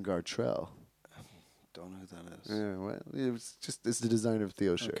Gordon Gartrell. Don't know who that is. Yeah, well, it's the designer of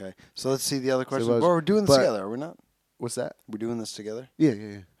Theo's shirt. Okay. So let's see the other question. was- well, we're doing this but- together, are we not? What's that? We're doing this together? Yeah.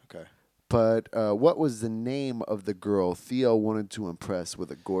 Okay. But what was the name of the girl Theo wanted to impress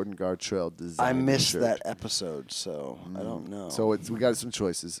with a Gordon Gartrell design? I missed shirt? that episode, so I don't know. So we got some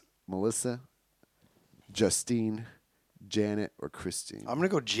choices: Melissa, Justine, Janet, or Christine. I'm gonna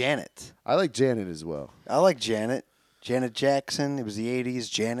go Janet. I like Janet as well. I like Janet. Janet Jackson. It was the '80s.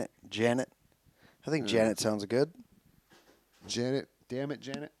 Janet. I think Janet sounds good. Janet, damn it,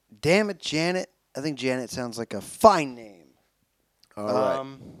 Janet. Damn it, Janet. I think Janet sounds like a fine name. All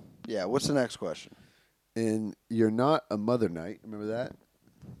right. Yeah. What's the next question? And You're Not a Mother Night. Remember that?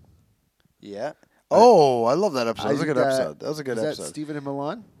 Yeah. Oh, I love that episode. That was a good think episode. That was a good was episode. that Stephen and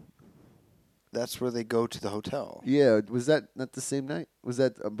Milan? That's where they go to the hotel. Yeah. Was that not the same night? Was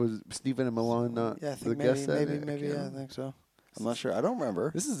that was Stephen and Milan not Yeah, I the think guests that maybe, night? maybe. can't Yeah, I remember. think so. I'm not sure. I don't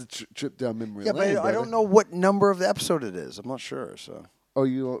remember. This is a trip down memory Yeah, lane. but I brother. don't know what number of the episode it is. I'm not sure. So Oh,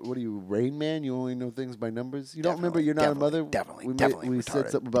 what are you, Rain Man? You only know things by numbers? You don't remember You're Not a Mother? Definitely. We said retarded.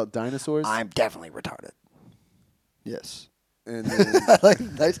 something about dinosaurs? I'm definitely retarded. Yes. and I like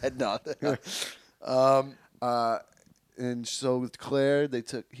nice head nod. and so Claire,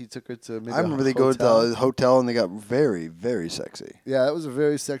 he took her to maybe I remember a they go to hotel. the hotel and they got very, very sexy. Yeah, that was a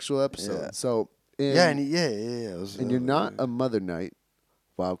very sexual episode. Yeah. So Yeah, yeah. It was, and You're Not a Mother Night,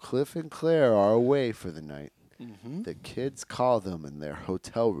 while Cliff and Claire are away for the night, Mhm. the kids call them in their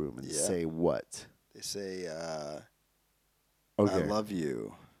hotel room and Yeah. say what? They say, Okay. "I love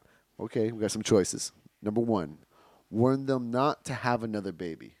you." Okay, we got some choices. Number 1, warn them not to have another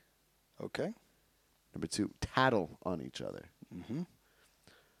baby. Okay. Number 2, tattle on each other. Mm-hmm.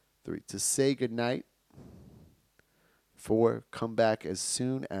 3, to say goodnight. 4, come back as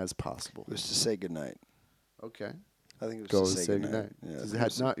soon as possible. It was to say goodnight. Okay. I think it was Go to say goodnight. Yeah, I Does think it it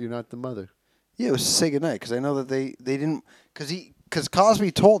have was- You're not the mother. Yeah, it was to say goodnight because I know that they didn't because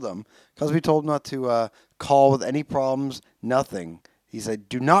Cosby told them not to call with any problems, nothing. He said,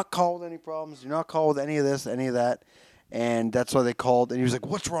 "Do not call with any problems. Do not call with any of this, any of that." And that's why they called. And he was like,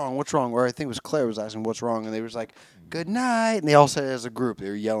 "What's wrong? What's wrong?" Or I think it was Claire was asking, "What's wrong?" And they was like, "Good night." And they all said it as a group. They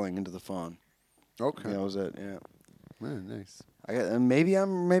were yelling into the phone. Okay. Yeah, that was it. Yeah. Man, nice. And maybe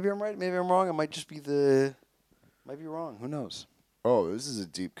I'm right. Maybe I'm wrong. It might just be might be wrong. Who knows? Oh, this is a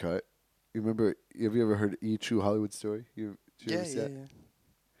deep cut. You remember? Have you ever heard E! True Hollywood Story? Did you ever see that?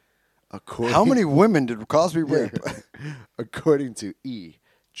 According, How many women did Cosby rape? According to E!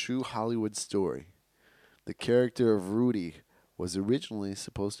 True Hollywood Story, the character of Rudy was originally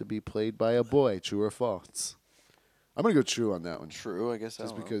supposed to be played by a boy. True or false? I'm gonna go true on that one. True, I guess.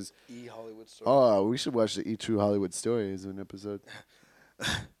 Just because. E Hollywood Story. Oh, we should watch the E! True Hollywood Story as an episode.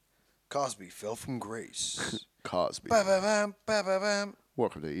 Cosby fell from grace. Cosby. Ba-ba-bam, ba-ba-bam.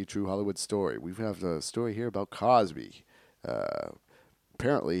 Welcome to E! True Hollywood Story. We have a story here about Cosby.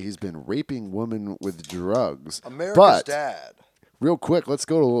 Apparently, he's been raping women with drugs. America's but, dad. real quick, let's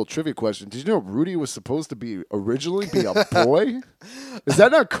go to a little trivia question. Did you know Rudy was supposed to be originally be a boy? Is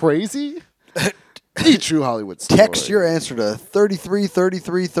that not crazy? E! True Hollywood Story. Text your answer to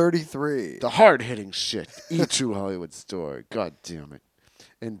 333333. The hard-hitting shit. E! True Hollywood Story. God damn it.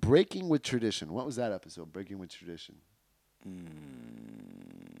 And Breaking with Tradition. What was that episode? Breaking with Tradition.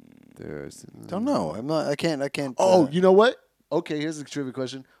 Don't know. I can't. Oh, you know what? Okay, here's a trivia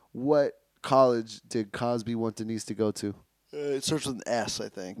question. What college did Cosby want Denise to go to? it starts with an S, I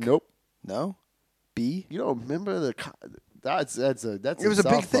think. Nope. No. B. You don't remember the? That's It was a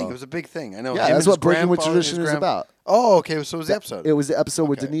big thing. It was a big thing. I know. Yeah, him that's and his what Breaking with grandpa and his Tradition is grand- about. Oh, okay. So it was the episode. It was the episode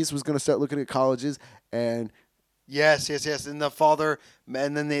where Okay. Denise was going to start looking at colleges, and Yes. And the father,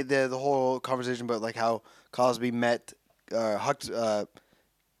 and then the whole conversation about like how Cosby met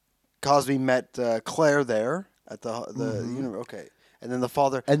Cosby met Claire there at the okay, and then the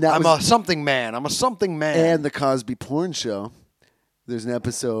father. And that I'm was- a something man. I'm a something man. and the Cosby porn show. There's an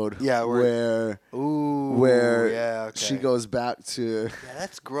episode Yeah, where yeah, okay. she goes back to Yeah,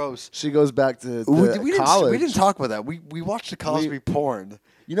 that's gross. she goes back to We the didn't, college. we didn't talk about that. We watched the Cosby porn.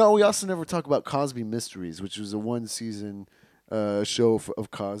 You know, we also never talk about Cosby Mysteries, which was a one-season show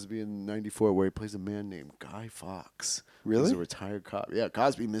of Cosby in '94 where he plays a man named Guy Fawkes. Really? He's a retired cop. Yeah,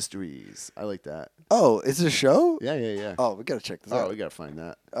 Cosby Mysteries. I like that. Oh, is it a show? Yeah. Oh, we gotta check this Oh, out. we gotta find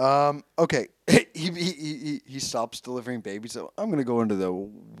that. Okay. he stops delivering babies. So I'm gonna go into the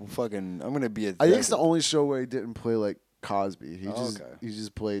fucking. I'm gonna be a. I think it's the only show where he didn't play like Cosby. He just okay. he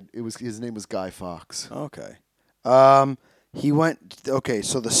just played. It was his name was Guy Fawkes. Okay. He went. Okay,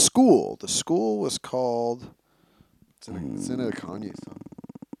 so the school was called. It's in a Kanye song.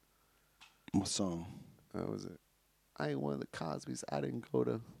 What song? That was it. I ain't one of the Cosbys. I didn't go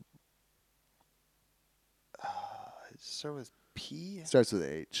to. It starts with P. It starts with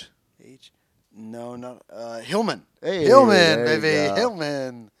H. H. No, not Hillman. Hey, Hillman, there you baby, go.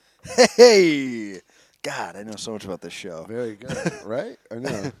 Hillman. Hey, God, I know so much about this show. Very good, right? I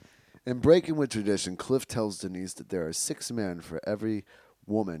know. In breaking with tradition, Cliff tells Denise that there are 6 men for every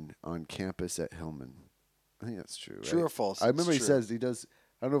woman on campus at Hillman. I think that's true. Right? True or false? I remember It's he true. says he does.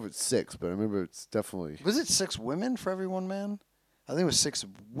 I don't know if it's 6, but I remember it's definitely. Was it 6 women for every one man? I think it was 6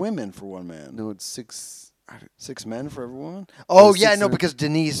 women for one man. No, it's 6. 6 men for every woman? Oh, There's yeah, 6 no, men. because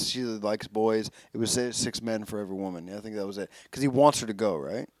Denise, she likes boys. It was 6 men for every woman. Yeah, I think that was it. Because he wants her to go,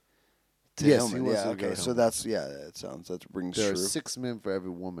 right? To Yes, he Hillman. wants Yeah, her to go okay. to So Hillman. that's, yeah, that rings There true. are 6 men for every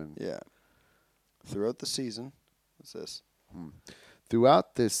woman. Yeah. Throughout the season. What's this?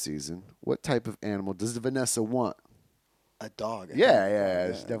 Throughout this season, what type of animal does Vanessa want? A dog. I Yeah, think. yeah,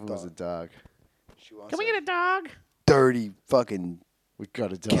 it definitely was a dog. She wants a dog? dirty fucking. We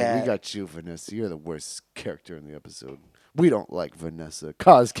got a dog. Cat. We got you, Vanessa. You're the worst character in the episode. We don't like Vanessa.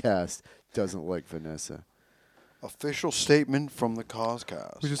 Coscast doesn't like Vanessa. Official statement from the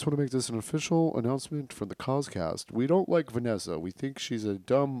Coscast. We just want to make this an official announcement from the Coscast. We don't like Vanessa. We think she's a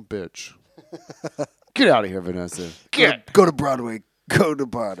dumb bitch. Get out of here, Vanessa. Go to Broadway. Go to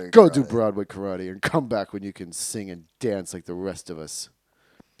Broadway. Go do Broadway karate and come back when you can sing and dance like the rest of us.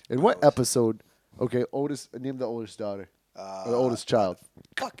 In what episode? Okay, name the oldest daughter. Or the oldest child.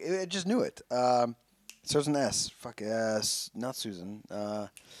 Fuck, I just knew it. Starts with an S. Fuck, S. Not Susan.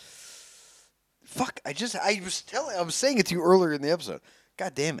 Fuck, I was saying it to you earlier in the episode.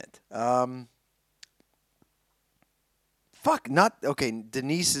 God damn it. Fuck, not okay.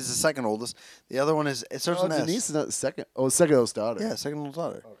 Denise is the second oldest. The other one is it starts with an S. Denise is not the second. Oh, second oldest daughter. Yeah, second oldest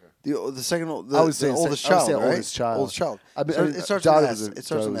daughter. Okay. The second I was the saying oldest I was child, saying right? oldest child. Oldest child. I mean, It starts with daughter an S. was a- It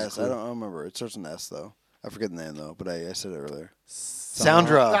starts with an daughter S. was I cool. don't remember. It starts with an S though. I forget the name though, but I said it earlier.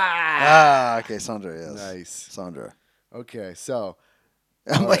 Sandra. Sandra. Okay, Sandra. Yes. Nice. Sandra. Okay, so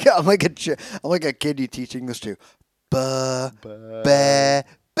I'm like a kid you teach English to.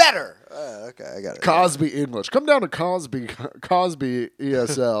 Better. Okay, I got it. Cosby English. Come down to Cosby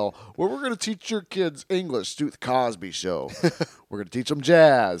ESL, where we're going to teach your kids English through the Cosby Show. We're going to teach them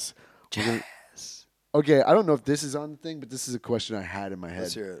jazz. Okay, I don't know if this is on the thing, but this is a question I had in my head.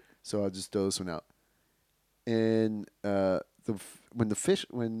 Let's hear it. So I'll just throw this one out. And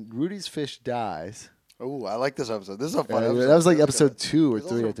when Rudy's fish dies, Oh, I like this episode. This is a fun that episode. was like This is episode good. 2 or It's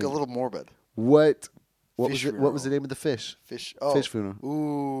 3, I also think. a little morbid. What Fish was the name of the fish? Fish. Fish funeral.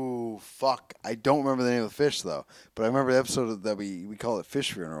 Ooh, fuck. I don't remember the name of the fish though, but I remember the episode that we call it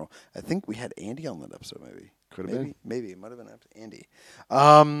Fish Funeral. I think we had Andy on that episode. Could have been. Maybe it might have been Andy.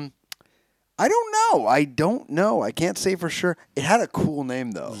 I don't know. I can't say for sure. It had a cool name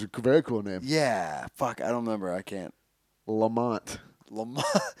It though. was a very cool name. Yeah. Fuck. I don't remember. I can't. Lamont. Lamont.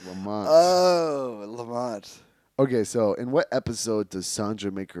 Lamont. Oh, Lamont. Okay, so in what episode does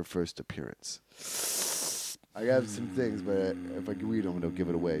Sandra make her first appearance? I have some things, but if I can read them, it'll give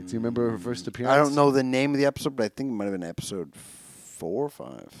it away. Do you remember her first appearance? I don't know the name of the episode, but I think it might have been episode 4 or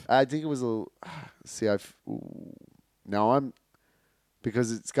 5. I think it was a. See, now I'm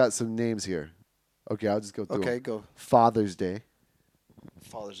because it's got some names here. Okay, I'll just go through. Okay, them. go. Father's Day.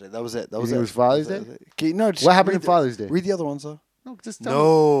 Father's Day. That was it. That You was think it. it was Father's That was Day? it. Okay, no, just What happened read on Father's Day? Read the other ones though. No, just tell me.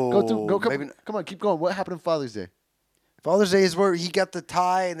 No. Go through. Go. Maybe Come on, keep going. What happened on Father's Day? Father's Day is where he got the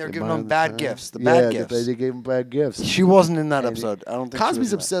tie and they're giving him bad gifts. The yeah, bad gifts. They gave him bad gifts. She wasn't in that And episode. I don't think Cosby's she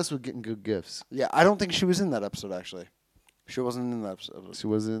was in obsessed with getting good gifts. that. Yeah, I don't think she was in that episode actually. She wasn't in that episode. She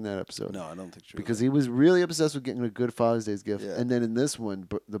wasn't in that episode. No, I don't think she was. Because he was really obsessed with getting a good Father's Day's gift, Yeah. and then in this one,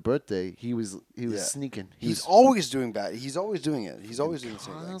 the birthday, he was Yeah. sneaking. He's always doing bad. He's always doing it. He's always doing the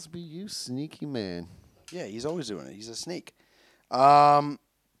same thing. Cosby, you sneaky man. Yeah, he's always doing it. He's a sneak.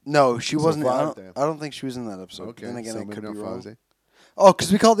 No, she So wasn't. Father's Day. I don't think she was in that episode. Okay, Then again, so I maybe could not be wrong. Father's Day. Oh,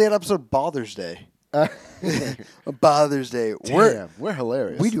 because we called that episode Father's Day. Father's Day. We're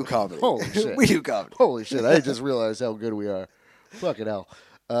hilarious. We do comedy. Holy shit. We do comedy. Holy shit! I just realized how good we are. Fucking hell.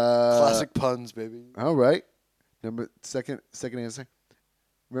 Classic puns, baby. All right. Second answer.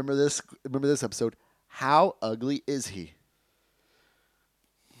 Remember this episode. How ugly is he?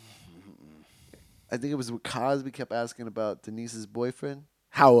 I think it was what Cosby kept asking about Denise's boyfriend.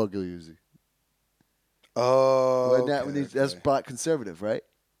 How ugly is he? Oh, That's black conservative, right?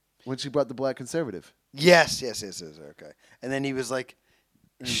 When she brought the black conservative. yes. Okay. And then he was like,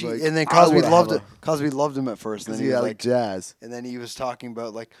 He's like, and then I Cosby wanna loved have it. Cosby loved him at first. And Because then he he was had like, jazz. and then he was talking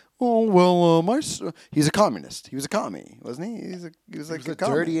about like, oh well, he's a communist. He was a commie, wasn't he? He was like He was a a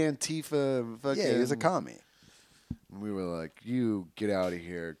commie. dirty Antifa fucking... Yeah, he was a commie. And we were like, you get out of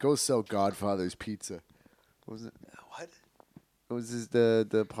here. Go sell Godfather's Pizza. What was it? What? What was his,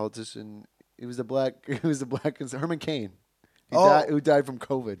 the politician? He was the black Herman Cain. Oh. Who died from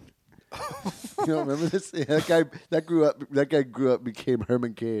COVID. You don't remember this? Yeah, that guy grew up, became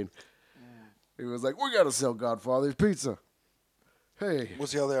Herman Cain. He was like, we gotta sell Godfather's pizza. Hey,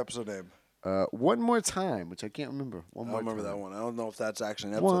 What's the other episode name? one more time, which I can't remember. I don't remember that one. I don't know if that's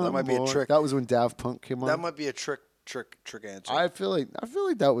actually an One episode. That might be a more. trick. That was when Daft Punk came on. That might be a trick answer. I feel like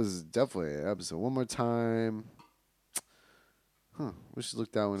that was definitely an episode. One more time. We should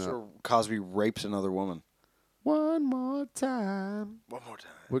look that one up. Sure, Cosby rapes another woman. One more time. One more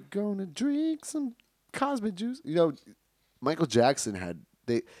time. We're gonna drink some Cosby juice. You know, Michael Jackson had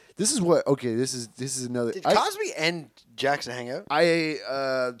This is what. Okay, this is another. Did Cosby and Jackson hang out?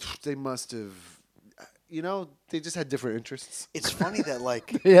 They must have. You know, they just had different interests. It's funny that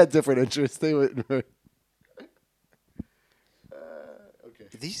like They had different interests. They went. Okay.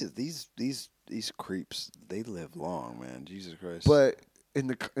 These creeps, they live long, man. Jesus Christ. But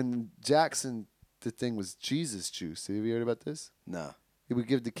in Jackson, the thing was Jesus juice. Have you heard about this? no. He would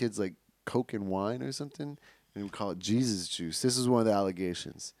give the kids like Coke and wine or something, and he would call it Jesus juice. This is one of the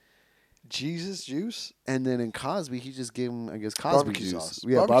allegations. Jesus juice? And then in Cosby, he just gave him, I guess, Cosby Barbecue juice. sauce.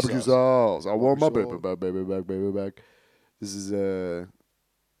 Yeah, barbecue sauce. I want my Barbecue baby back, baby back, baby back. This is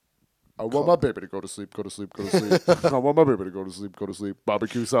I want my baby to go to sleep, go to sleep, go to sleep. I want my baby to go to sleep, go to sleep.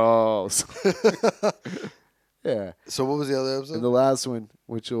 Barbecue sauce. Yeah. So what was the other And episode? the last one,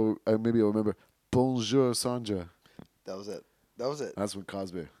 which you'll maybe you'll remember, Bonjour Sandra. That was it. That was it. That's what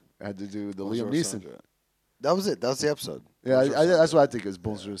Cosby had to do with the Bonjour, Liam Neeson. Sandra. That was it. That was the episode. Yeah, Bonjour, that's Sandra. what I think is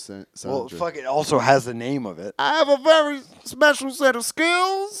Bonjour Sandra. Well, fuck, it also has the name of it. I have a very special set of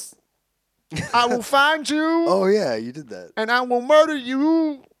skills. I will find you. Oh, yeah, you did that. And I will murder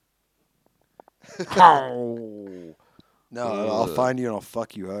you. Oh. No, I'll find you and I'll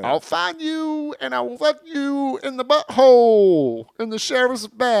fuck you hard. I'll find you and I will fuck you in the butthole in the sheriff's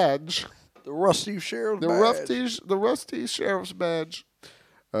badge. The rusty sheriff The rusty sheriff's badge.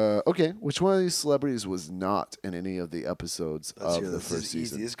 Okay, which one of these celebrities was not in any of the episodes Let's of hear the this. first This is easy.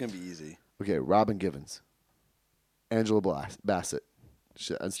 season? This is going to be easy. Okay, Robin Givens, Angela Bassett. That's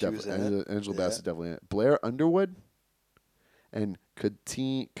She was definitely in it? Angela Yeah. Bassett definitely in it. Blair Underwood and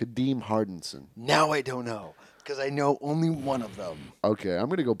Kadeem Hardison. Now I don't know because I know only one of them. Okay, I'm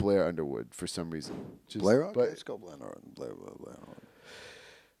gonna go Blair Underwood for some reason. Just, Blair? Okay, but let's go Blair. Blair.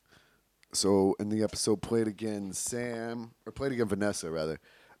 so in the episode, played again Vanessa rather.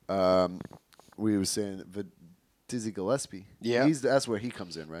 We were saying Dizzy Gillespie. Yeah. That's where he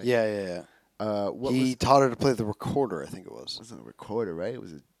comes in, right? Yeah. What He taught her to play the recorder, I think it was. wasn't a recorder, right? It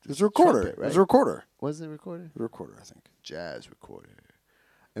was It was a recorder. trumpet, It was right? a recorder. Wasn't it a recorder? A recorder, I think. Jazz recorder.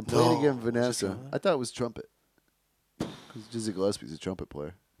 And played No, again was it Vanessa. trumpet? I thought it was trumpet. Because Dizzy Gillespie's a trumpet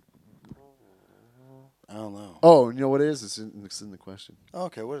player. I don't know. Oh, you know what it is? It's in the question.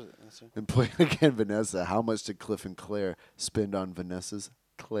 Okay, what is it? Let's see. And playing again Vanessa, how much did Cliff and Claire spend on Vanessa's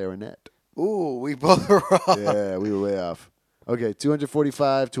clarinet? Ooh, we both were wrong. Yeah, we were way off. Okay,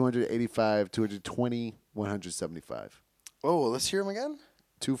 245, 285, 220, 175. Oh, let's hear him again.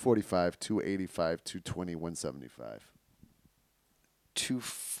 245, 285, 220, 175.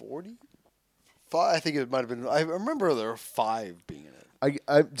 240? I think it might have been. I remember there were 5 being in it.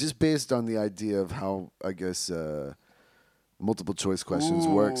 I just based on the idea of how I guess multiple choice questions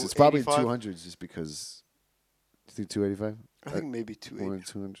works. It's probably 85? 200 just because. You think 285? I think maybe More than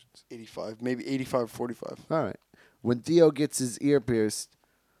 280, 200. 85, maybe 85, 45. All right. When Theo gets his ear pierced,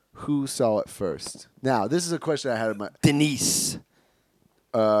 who saw it first? Now, this is a question I had in my. Denise.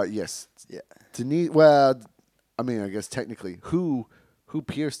 Yes. Yeah. Denise. Well, I mean, I guess technically, who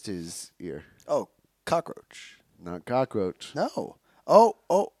pierced his ear? Oh, cockroach. Not Cockroach. No.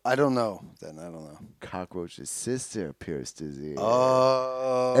 Oh, I don't know. Then I don't know. Cockroach's sister pierced his ear.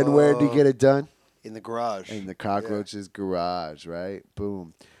 Oh. And where did he get it done? In the garage. In the Cockroach's garage, right?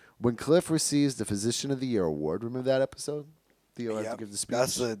 Boom. When Cliff receives the Physician of the Year award, remember that episode? Theo had to Yep. give the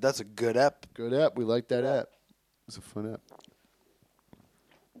speech. That's a good app. Good app. We like that app. It's a fun app.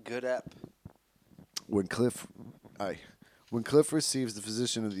 Good app. When Cliff receives the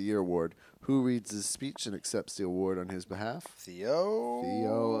Physician of the Year award, who reads his speech and accepts the award on his behalf? Theo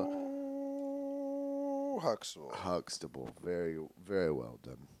Huxtable. Huxtable. Very, very well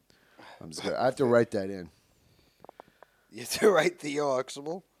done. I have to write that in. You have to write Theo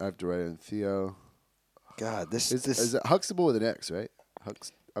Huxtable? I have to write in Theo. God, this Is it Huxtable with an X, right?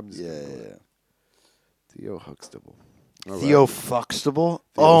 I'm just yeah, gonna yeah, go yeah. with Theo Huxtable. All right. Theo Fuxtable?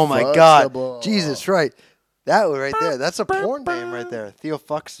 Theo Oh my Fuxtable. God. Jesus, right. That one right there. That's a porn name right there. Theo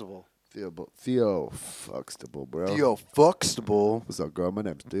Fuxtable. Theo Huxtable, bro. Theo Fuxtable. What's up, girl? My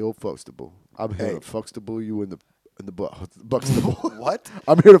name's Theo Huxtable. I'm here Hey. to Fuxtable you in the Buxtable. What?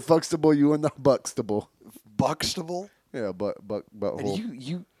 I'm here to Fuxtable you in the Buxtable. Buxtable? Yeah, but And whole.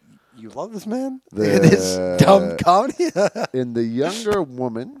 you You love this man? The- This dumb comedy? In The Younger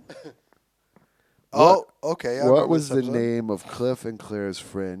Woman, Oh, okay. I what remember was this the episode. name of Cliff and Claire's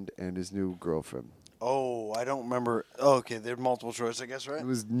friend and his new girlfriend? Oh, I don't remember. Oh, okay, there's multiple choice, I guess, right? It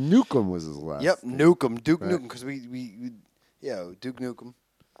was Newcomb was his last. Yep, name. Nukem, Duke Right. Nukem, because we Duke Nukem.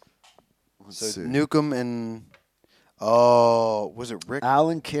 Let's So see. Nukem and was it Rick?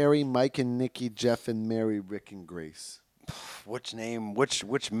 Alan, Carey, Mike and Nikki, Jeff and Mary, Rick and Grace. Which name?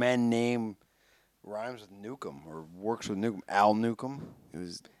 Which man name rhymes with Nukem or works with Nukem? Al Nukem. It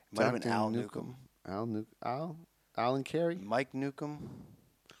was Might have been Dr. Al Nukem. Alan Carey. Mike Nukem.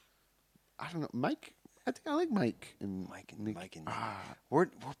 I don't know. Mike. I think I like Mike and Mike and Nick. Mike and Ah, we're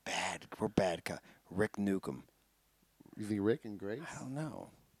bad. We're bad. Rick Nukem. you think Rick and Grace? I don't know.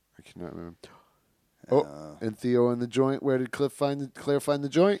 I cannot remember. Oh, and Theo in the joint. Where did Claire find the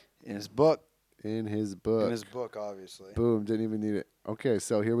joint? In his book. In his book. In his book, obviously. Boom. Didn't even need it. Okay,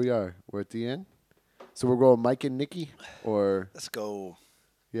 so here we are. We're at the end. So we're going Mike and Nikki, or Let's go.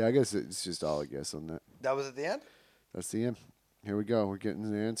 yeah, I guess it's just all a guess on that. That was at the end? That's the end. Here we go. We're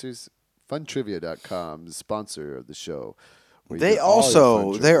getting the answers. Funtrivia.com, the sponsor of the show. where you They get all your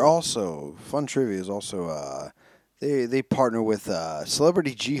fun they're trivia. also Fun Trivia is also they partner with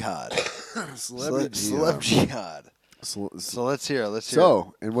Celebrity Jihad. Celebrity Celeb Jihad. So, So let's hear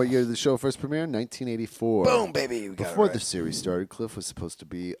it. and what year did the show first premiere? 1984. Boom, baby. We got Before it right. the series started, Cliff was supposed to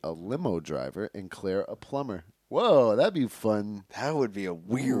be a limo driver and Claire a plumber. Whoa, that'd be fun. That would be a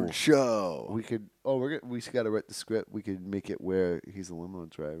weird Ooh. show. We could. Oh, we got to write the script. We could make it where he's a limo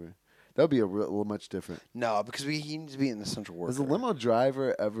driver. That would be a little much different. No, because he needs to be an essential worker. Has a limo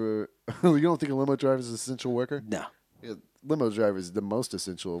driver ever? You don't think a limo driver is an essential worker? No, Yeah, limo driver is the most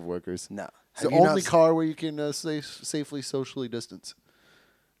essential of workers. no. It's the Have you not only s- car where you can safely socially distance.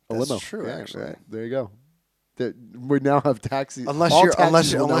 A That's limo. true, Yeah, actually. right. There you go. We now have taxis. Unless All you're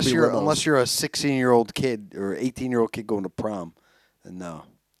taxis will now be limos. unless you're a 16-year-old kid or 18-year-old kid going to prom, then no.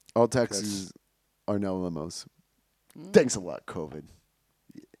 All taxis are now limos. Thanks a lot, COVID.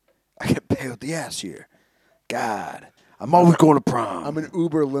 I get paid with the ass here. God, I'm always going to prom. I'm an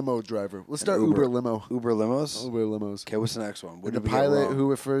Uber limo driver. Let's start Uber. Uber limo. Uber limos. Uber limos. Okay, what's the next one? What And the did we get pilot wrong? who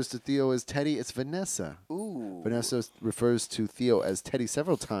refers to Theo as Teddy is Vanessa. Ooh. Vanessa refers to Theo as Teddy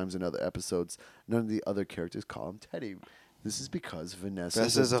several times in other episodes. None of the other characters call him Teddy. This is because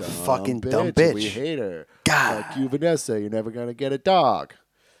Vanessa's Vanessa's a dumb fucking dumb We bitch. hate her. God. Like you, Vanessa, you're never going to get a dog.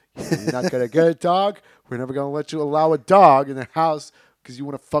 You're not going to get a dog. We're never going to let you allow a dog in the house because you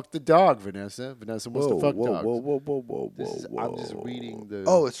want to fuck the dog, Vanessa. Vanessa wants to fuck dogs. whoa, This is- I'm just reading the...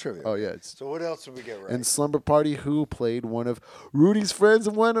 Oh, it's trivia. Oh, yeah. It's So what else did we get right? and Slumber Party, who played one of Rudy's friends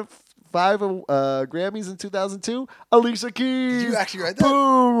and won 5 Grammys in 2002? Alicia Keys. Did you actually write that?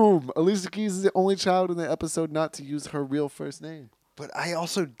 Boom! Alicia Keys is the only child in the episode not to use her real first name. But I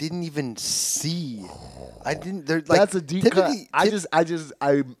also didn't even see. I didn't. They're like That's a deep cut. typically-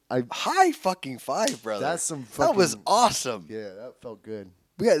 I high fucking five, brother. That's some That was fucking- awesome. yeah, that felt good.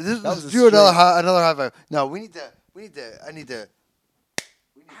 Yeah, this That let's was a do another straight- another high five. No, we need the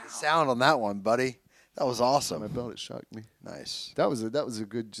sound on that one, buddy. That was My awesome. belt, it shocked me. Nice. That was a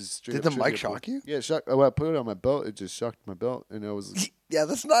good just straight. Did up the mic trivia shock point. you? Yeah, it shocked. Oh, I put it on my belt. It just shocked my belt, and I was Yeah,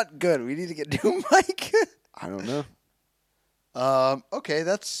 that's not good. We need to get new mic. I don't know. Okay,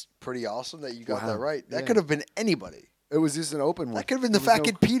 that's pretty awesome that you got Wow. that right. That Yeah. could have been anybody. It was just an open one. That could have been the There was fat no-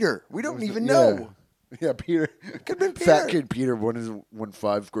 kid Peter. We there don't was even no- know. Yeah, Peter. Could have been Peter. Fat Kid Peter won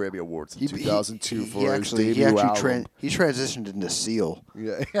 5 Grammy Awards in 2002 for his debut album. he transitioned into Seal.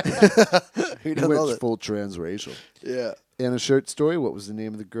 Yeah, He he doesn't know went that. full transracial. Yeah. And a shirt story. What was the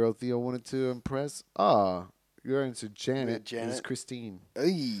name of the girl Theo wanted to impress? Your answer, Janet. It was Janet. Christine.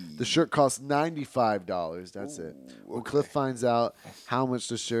 Ay. The shirt costs $95. That's it. When Cliff finds out how much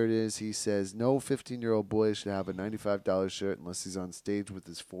the shirt is, he says no 15-year-old boy should have a $95 shirt unless he's on stage with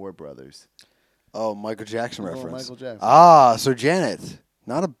his 4 brothers. Oh, Michael Jackson Oh, reference. Michael Jackson. Ah, so Janet.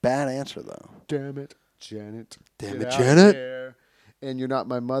 Not a bad answer though. Damn it, Janet. Damn Get it, out Janet. there. And You're Not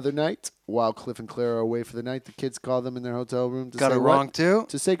My Mother night. While Cliff and Claire are away for the night, the kids call them in their hotel room to Got say it what? wrong too.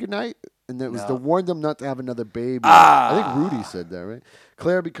 To say goodnight. And that was No. to warn them not to have another baby. Ah. I think Rudy said that, right?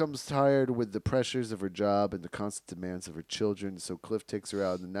 Claire becomes tired with the pressures of her job and the constant demands of her children. So Cliff takes her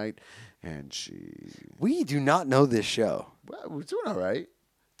out in the night, and We do not know this show. well, we're doing all right.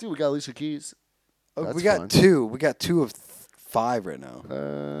 Dude, we got Alicia Keys. Oh, That's we got fun. 2. We got 2 of 5 right now.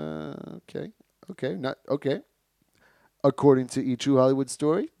 Okay, not okay. According to E! True Hollywood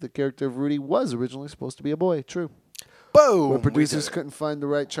Story, the character of Rudy was originally supposed to be a boy. True. Boom. When We producers did it. couldn't find the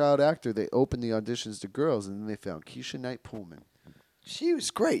right child actor, they opened the auditions to girls, and then they found Keisha Knight Pullman. She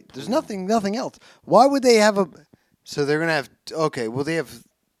was great. There's nothing else. Why would they have a? So they're gonna have. Okay. Well, they have.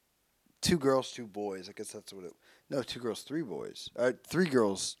 2 girls, 2 boys. I guess that's what it. No, 2 girls, 3 boys. 3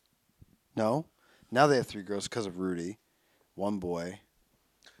 girls. No, now they have 3 girls because of Rudy. 1 boy.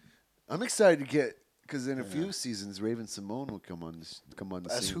 I'm excited to get because in a few seasons, Raven Simone will come on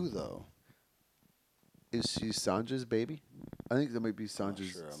the As scene. who though? Is she Sandra's baby? I think that might be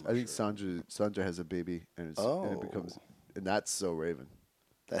Sandra's. sure, I'm I not think sure. Sandra has a baby, and and it becomes, and that's so Raven.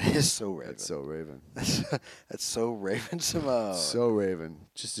 That is so Raven. That's so Raven. That's so Raven Simone. So Raven,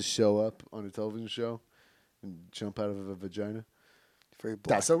 just to show up on a television show and jump out of a vagina. Very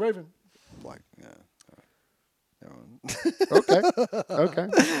black. That's so Raven. Black. Yeah. Okay. Okay.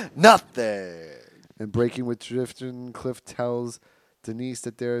 Nothing. And breaking with tradition, Cliff tells Denise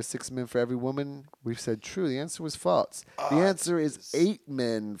that there are 6 men for every woman. We've said true. The answer was false. The answer is 8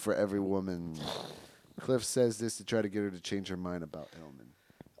 men for every woman. Cliff says this to try to get her to change her mind about Hillman.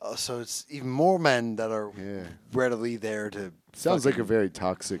 Oh, so it's even more men that are Yeah. readily there to. Sounds like a fucking very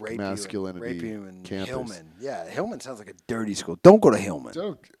toxic rape masculinity you and campus. Hillman. Yeah, Hillman sounds like a dirty school. Don't go to Hillman.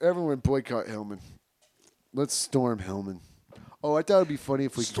 Don't everyone boycott Hillman. Let's storm Hillman. Oh, I thought it'd be funny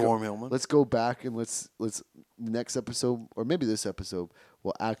if we could Storm Hillman? Let's go back and let's next episode or maybe this episode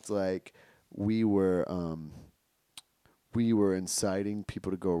we'll act like we were inciting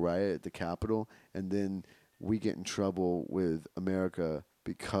people to go riot at the Capitol, and then we get in trouble with America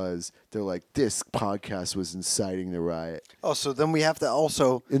because they're like, this podcast was inciting the riot. Oh, so then we have to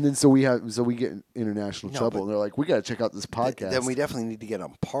also. And then so we get in international No, trouble, but and they're like, we got to check out this podcast. Then we definitely need to get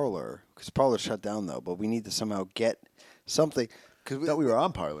on Parler because Parler shut down though. But we need to somehow get something because thought we were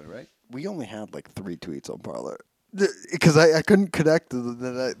on Parler, right? we only had like 3 tweets on Parler because I couldn't connect to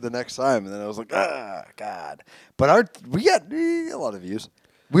the next time, and then I was like, God. But we got a lot of views.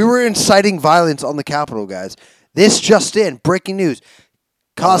 We were inciting violence on the Capitol, guys. This just in, breaking news.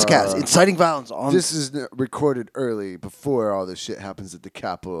 Coscast, inciting violence on. This is recorded early before all this shit happens at the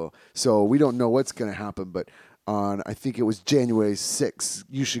Capitol, so we don't know what's going to happen. But on, I think it was January 6th,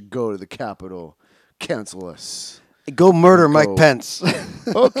 you should go to the Capitol, cancel us. Go murder Go. Mike Pence.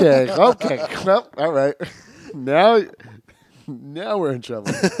 Okay. Nope, all right. Now we're in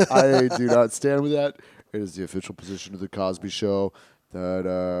trouble. I do not stand with that. It is the official position of the Cosby Show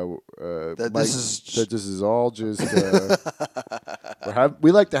that this is all just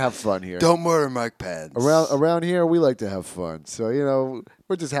we like to have fun here. Don't murder Mike Pence. Around here, we like to have fun. So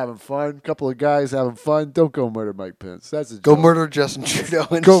we're just having fun. Couple of guys having fun. Don't go murder Mike Pence. That's a Go joke. murder Justin Trudeau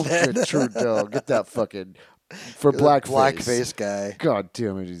Go instead. for Trudeau. Get that fucking for blackface. Blackface guy. God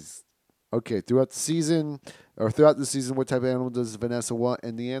damn it. Okay, throughout the season, what type of animal does Vanessa want?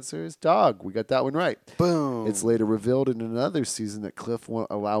 And the answer is dog. We got that one right. Boom. It's later revealed in another season that Cliff won't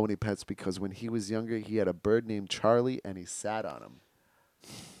allow any pets because when he was younger, he had a bird named Charlie, and he sat on him.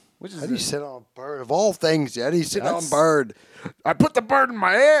 Which is How do you sit on a bird? Of all things, how do you sit on a bird? I put the bird in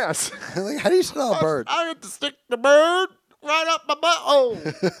my ass. Like, how do you sit on a bird? I had to stick the bird right up my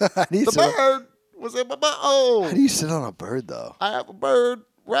butthole. How do you The sit on- bird was in my butthole. How do you sit on a bird, though? I have a bird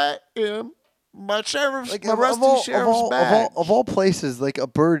right in my sheriff's, Like my of rusty all, sheriff's badge. of all places, like a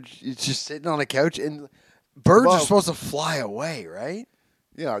bird is just sitting on a couch, and birds are Above. supposed to fly away, right?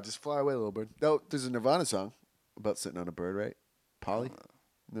 Yeah, just fly away, little bird. No, there's a Nirvana song about sitting on a bird, right? Polly?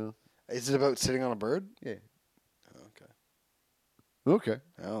 No. Is it about sitting on a bird? Yeah. Okay. Okay.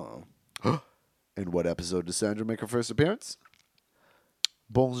 I don't know. In what episode does Sandra make her first appearance?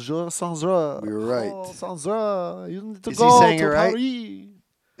 Bonjour, Sandra. We were right. Oh, Sandra, you need to Is he go saying to it right? Paris.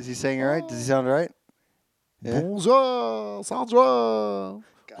 Is he saying it right? Does he sound right? Yeah. Bonjour, Sandra. Go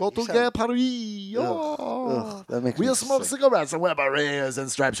you to sound- get Paris. Oh. Ugh, that makes me We'll smoke sick. cigarettes and wear berets and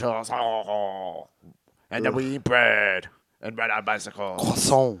striped shorts. Oh. And then we eat bread and ride our bicycles.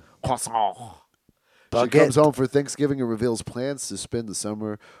 Croissant. Croissant. She Baguette. comes home for Thanksgiving and reveals plans to spend the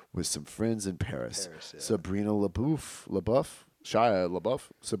summer with some friends in Paris. Yeah. Sabrina Shia LaBeouf,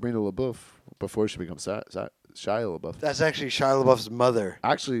 Sabrina LaBeouf, before she becomes Shia LaBeouf. That's actually Shia LaBeouf's mother.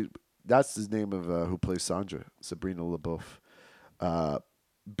 Actually, that's the name of who plays Sandra, Sabrina LaBeouf.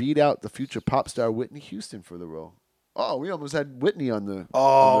 Beat out the future pop star Whitney Houston for the role. Oh, we almost had Whitney on the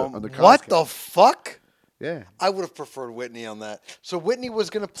on the What Coscast. the fuck? Yeah. I would have preferred Whitney on that. So Whitney was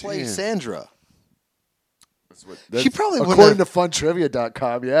going to play Damn. Sandra. That's- She probably wouldn't according have- to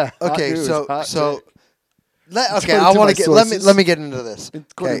funtrivia.com, yeah. Hot Okay, news, hot so take. okay, According I to want my to get sources. let me get into this. according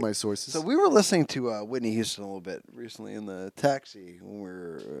Okay, to my sources. so we were listening to Whitney Houston a little bit recently in the taxi when we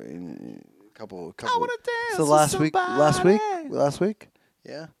were in a couple. I wanna dance So with last week,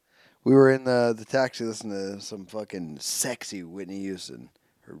 yeah, we were in the taxi listening to some fucking sexy Whitney Houston.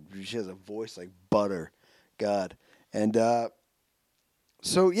 She has a voice like butter, God, and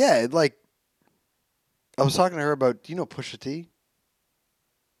so yeah, like I was talking to her about, do you know Pusha T?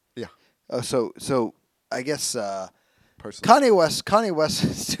 Yeah. Oh, so I guess Personally. Kanye West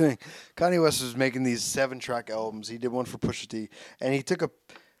is doing. Kanye West was making these 7-track albums. He did one for Pusha T, and he took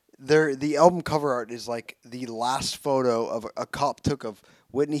the album cover art is like the last photo of a cop took of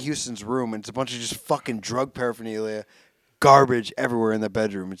Whitney Houston's room, and it's a bunch of just fucking drug paraphernalia, garbage everywhere in the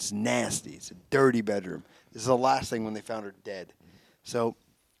bedroom. It's nasty. It's a dirty bedroom. This is the last thing when they found her dead. So,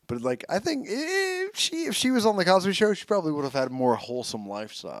 but like I think if she was on the Cosby Show, she probably would have had a more wholesome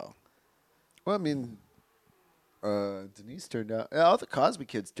lifestyle. Well, I mean, Denise turned out. All the Cosby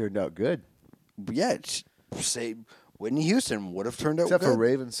kids turned out good, But yeah, say Whitney Houston would have turned out except good. for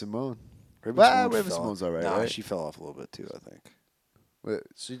Raven Simone. Raven Raven fell Simone's off. all right, Nah, right? she fell off a little bit too, I think. But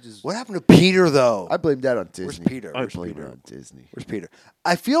she just. What happened to Peter though? I blame that on Disney. Where's Peter? I Where's blame Peter? it on Disney. Where's Peter?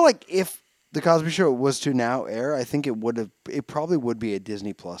 I feel like if the Cosby Show was to now air, I think it probably would be a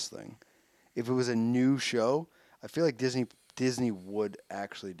Disney Plus thing. If it was a new show, I feel like Disney would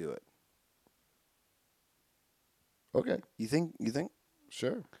actually do it. Okay, You think?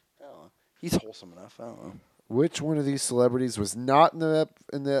 sure. I don't know. He's wholesome enough. I don't know. Which one of these celebrities was not in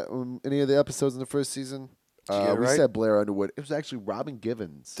any of the episodes in the first season? Did you get it we right? said Blair Underwood. It was actually Robin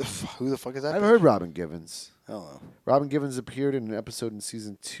Givens. Who the fuck is that? I've bitch? heard Robin Givens. I don't know. Robin Givens appeared in an episode in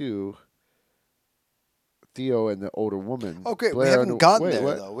season 2. Theo and the older woman. Okay, we Blair haven't gotten wait, there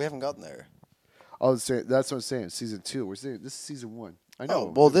what? though. We haven't gotten there. I was saying that's what I'm saying. Season 2. We're saying this is season 1. I know.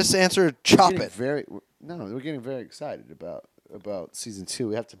 Oh, well, this answer, We're chop getting it. we're getting very excited about season 2.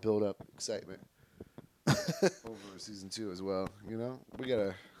 We have to build up excitement over season 2 as well. You know, we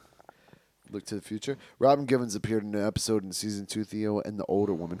gotta look to the future. Robin Givens appeared in an episode in season 2. Theo and the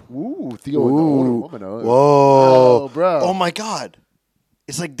older woman. Ooh, Theo and the older woman. Oh. Whoa, Oh, bro. Oh my God,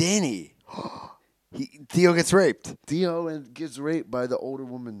 it's like Danny. Theo gets raped. Theo and gets raped by the older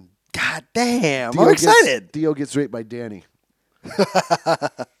woman. God damn, Theo I'm gets- excited. Theo gets raped by Danny.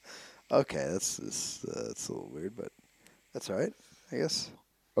 Okay, that's a little weird, but that's all right, I guess.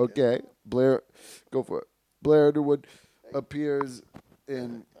 Okay, Blair, go for it. Blair Underwood appears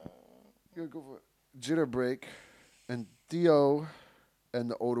in go for it. Jitterbreak, and Theo and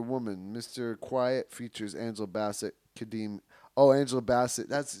the older woman. Mr. Quiet features Angela Bassett, Kadeem. Oh, Angela Bassett.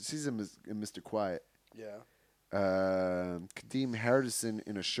 She's in Mr. Quiet. Yeah. Kadeem Hardison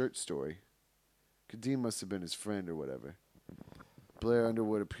in A Shirt Story. Kadeem must have been his friend or whatever. Blair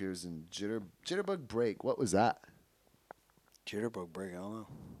Underwood appears in Jitterbug Break. What was that? Jitterbug break. I don't know.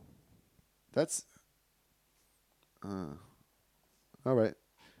 That's. All right.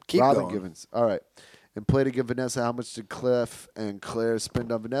 Keep Robin going. Givens. All right. And play to give Vanessa. How much did Cliff and Claire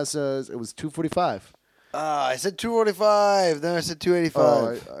spend on Vanessa? It was $245. I said 245. Then I said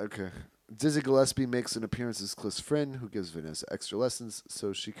 285. Oh, okay. Dizzy Gillespie makes an appearance as Cliff's friend, who gives Vanessa extra lessons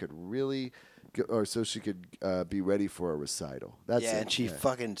so she could be ready for a recital. That's yeah, it. and she Yeah.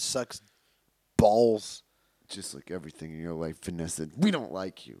 fucking sucks balls. Just like everything in your life, Vanessa. We don't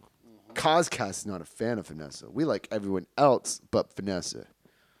like you. Coscast is not a fan of Vanessa. We like everyone else but Vanessa.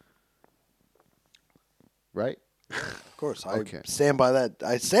 Right? Of course, I Okay. stand by that.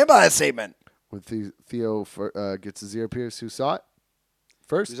 I stand by that statement. When Theo gets his ear pierced, who saw it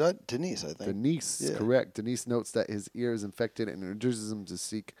first? Who's that? Denise, I think. Denise, Yeah. correct. Denise notes that his ear is infected and urges him to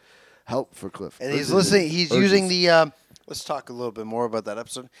seek help for Cliff. And he's Urges listening. him- He's urges. using the. Let's talk a little bit more about that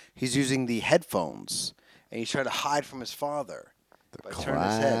episode. He's using the headphones, and he's trying to hide from his father by turning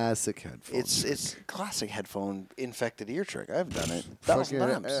his head. classic headphones. It's classic headphone infected ear trick. I've done it 1,000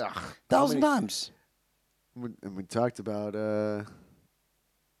 Fucking- times. ugh. 1,000 How many- times. And we talked about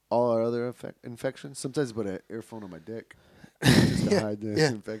all our other infections. Sometimes I put an earphone on my dick just to hide the yeah.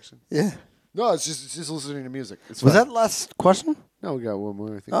 infection. Yeah. No, it's just listening to music. It's Was fine. that last question? No, we got one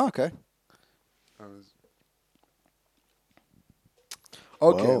more. I think. Oh, okay.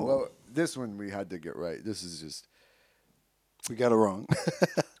 Okay, Whoa. well, this one we had to get right. This is just We got it wrong.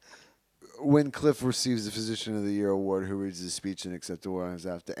 when Cliff receives the Physician of the Year award. Who reads his speech and accepts the award on his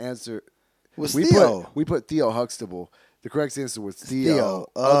behalf? The answer Was we Theo. put Theo Huxtable. The correct answer was Theo. Theo.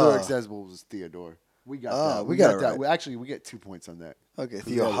 Other accessible was Theodore. We got that. we got it that. right. We get 2 points on that. Okay,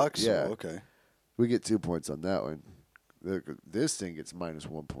 Theo Yeah, Hux. yeah. Okay. We get 2 points on that one. This thing gets minus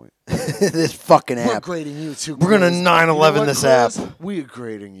 1 point. This fucking We're app. grading you too. We're gonna Quiz. 9/11 You know what, this Quiz? app. We're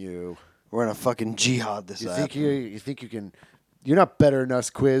grading you. We're gonna fucking jihad this You app. think you think you can? You're not better than us,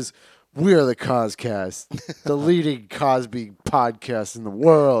 Quiz. We are the Coscast, the leading Cosby podcast in the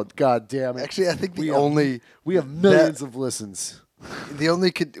world. God damn it! Actually, I think we have millions of listens.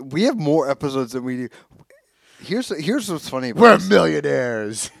 we have more episodes than we do. Here's what's funny about We're this.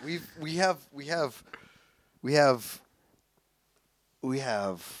 millionaires. We have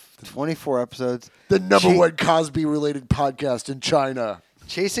 24 episodes. The number Chi- one Cosby related podcast in China.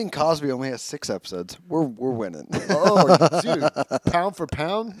 Chasing Cosby only has 6 episodes. We're winning. Oh, dude, pound for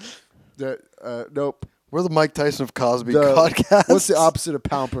pound. Nope. We're the Mike Tyson of Cosby The- podcast. What's the opposite of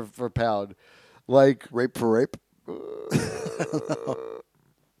pound for pound? Like, Rape for rape. I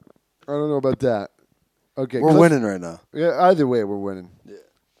don't know about that. Okay, We're winning right now. Yeah, either way, we're winning. Yeah.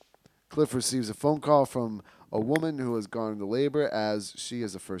 Cliff receives a phone call from a woman who has gone into labor. As she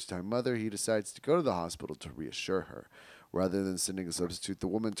is a first-time mother, he decides to go to the hospital to reassure her. Rather than sending a substitute, the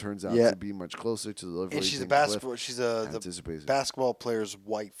woman turns out to be much closer to the delivery. And she's a than basketball. Cliff She's the anticipated. basketball player's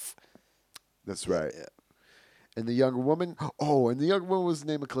wife. That's right. Yeah. And the younger woman. Oh, and the younger woman was the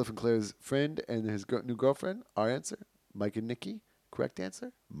name of Cliff and Claire's friend and his new girlfriend. Our answer, Mike and Nikki. Correct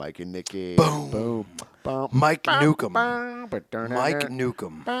answer, Mike and Nikki. Boom. Boom. Bum, Mike bum, Newcomb. bum, Mike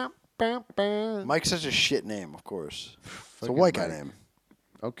Newcomb. bum, bum, bum. Mike's such a shit name, of course. It's a Fucking white guy Mike. name.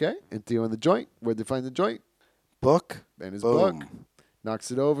 Okay, and Theo in the joint. Where'd they find the joint? Book. And his Boom. book. Knocks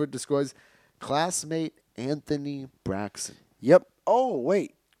it over, destroys classmate Anthony Braxton. Yep. Oh,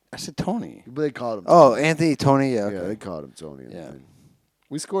 wait. I said Tony. They called him. Oh, Tony. Anthony, Tony. Yeah. Yeah, Okay. they called him Tony. in the Yeah. thing.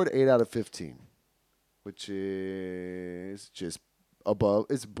 We scored 8 out of 15, which is just above.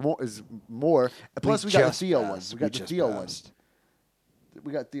 It's more. Plus, we got the just Theo one. passed. We got the just Theo one. passed.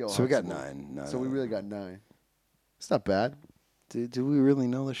 We got Theo. So we got Huxtable. 9. So we really got 9. It's not bad. Do we really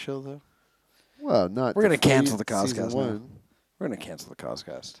know the show, though? Well, not. We're gonna fully cancel the season Coscast now. 1. We're going to cancel the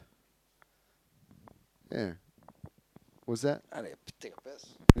Coscast. Yeah. What's that? I need to take a piss.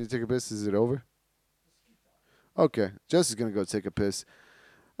 You take a piss? Is it over? Okay. Jesse's going to go take a piss.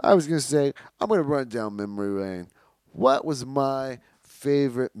 I was going to say, I'm going to run down memory lane. What was my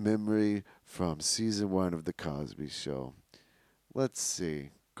favorite memory from season 1 of The Cosby Show? Let's see.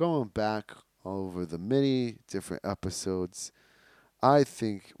 Going back over the many different episodes, I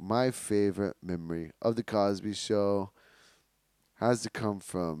think my favorite memory of The Cosby Show has to come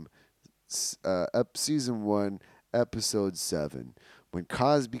from season 1, episode 7, when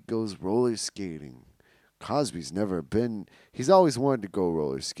Cosby goes roller skating. Cosby's never been, he's always wanted to go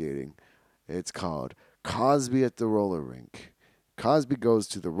roller skating. It's called Cosby at the Roller Rink. Cosby goes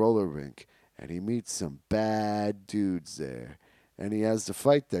to the roller rink and he meets some bad dudes there. And he has to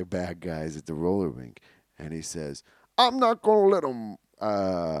fight the bad guys at the roller rink. And he says, I'm not going to let them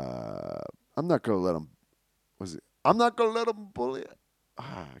bully it.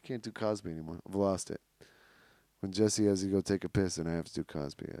 I can't do Cosby anymore. I've lost it. When Jesse has to go take a piss and I have to do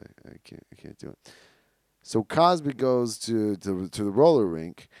Cosby, I can't do it. So Cosby goes to the roller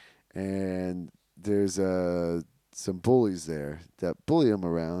rink, and there's some bullies there that bully him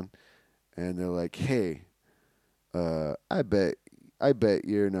around, and they're like, "Hey, I bet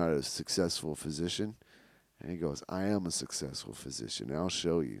you're not a successful physician." And he goes, "I am a successful physician. And I'll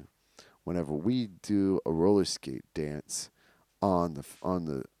show you. Whenever we do a roller skate dance on the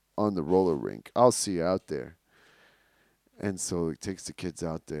roller rink, I'll see you out there." And so he takes the kids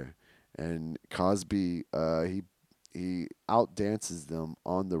out there, and Cosby he outdances them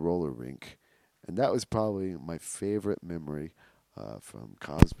on the roller rink, and that was probably my favorite memory from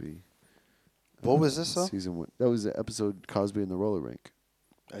Cosby. What was this, though? Season 1. That was the episode Cosby in the roller rink.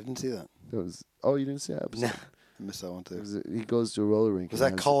 I didn't see that. That was. Oh, you didn't see that episode? Nah. I missed that one, too. He goes to a roller rink. Was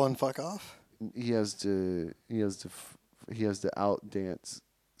and that has- Colin Fuck Off? He has to outdance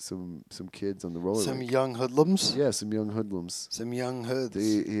some kids on the roller Some rink. young hoodlums? Yeah, some young hoodlums. Some young hoods.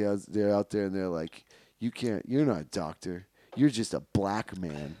 They're out there and they're like, you're not a doctor. You're just a black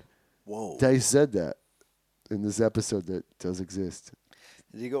man. Whoa. They said that in this episode that does exist.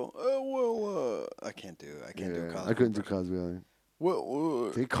 Did he go, oh, well, I can't do Yeah, Cosby. I couldn't do Cosby. either.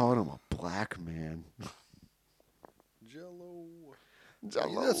 What? They called him a black man. Jello.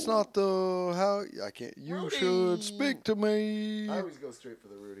 Jello. That's not the how I can't. You Rudy. should speak to me, I always go straight for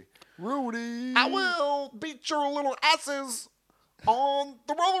the Rudy. Rudy. I will beat your little asses on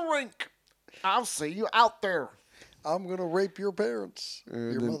the roller rink. I'll see you out there. I'm gonna rape your parents,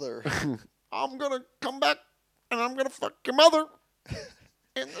 And your then- mother. I'm gonna come back and I'm gonna fuck your mother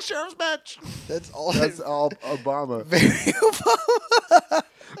in the sheriff's badge. That's all. That's all Obama. Very Obama.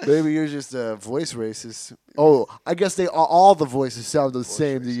 Maybe you're just a voice racist. Oh, I guess all the voices sound the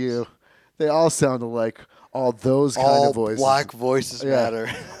same to you. They all sound alike. All those kind All of voices. black voices Yeah. matter.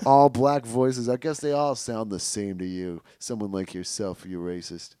 All black voices. I guess they all sound the same to you. Someone like yourself, you're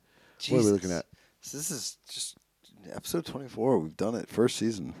racist. What are we looking at? So this is just episode 24. We've done it. First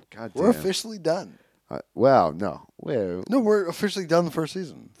season. God We're damn. officially done. Wow, no. Where? No, we're officially done the first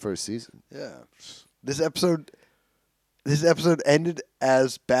season. First season. Yeah. This episode ended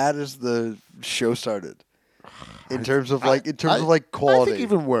as bad as the show started. In terms of like I quality. think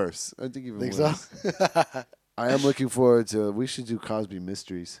even worse. Think worse. so? I am looking forward to. We should do Cosby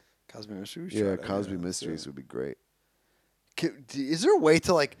Mysteries. Cosby Mysteries. Yeah, Cosby Mysteries would be great. Is there a way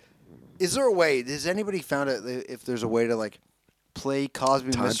to like? Is there a way? Has anybody found out if there's a way to like play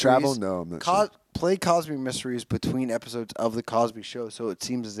Cosby Time Mysteries? travel? No, I'm not sure. Play Cosby Mysteries between episodes of the Cosby Show, so it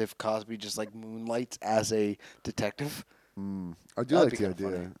seems as if Cosby just like moonlights as a detective. I do That'd like be the kinda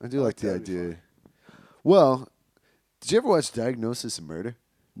idea. funny. I do like the that'd be idea. Well, did you ever watch Diagnosis of Murder?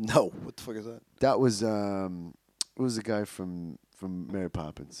 No, what the fuck is that? That was it was the guy from Mary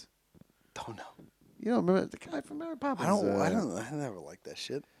Poppins. Don't know. You don't remember the guy from Mary Poppins? I never liked that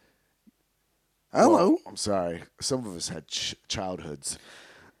shit. I don't know. I'm sorry. Some of us had childhoods.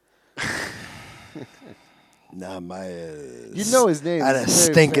 Nah, my. You know his name. I had a It's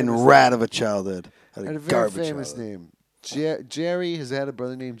a very stinking famous rat name. of a childhood. I Had a very garbage famous childhood. name. Jerry has had a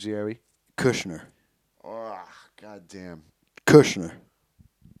brother named Jerry. Kushner. Oh, God damn. Kushner.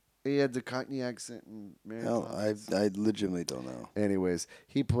 He had the Cockney accent in Mary Hell, Poppins. I legitimately don't know. Anyways,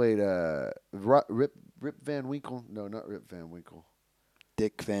 he played Rip Van Winkle. No, not Rip Van Winkle.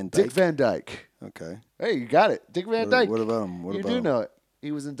 Dick Van Dyke. Dick Van Dyke. Okay. Hey, you got it. Dick Van Dyke. What about him? What you about do him? know it.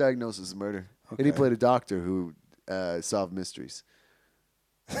 He was in Diagnosis of Murder. And he Okay. played a doctor who solved mysteries.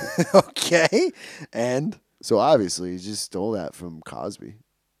 Okay. And So obviously, he just stole that from Cosby.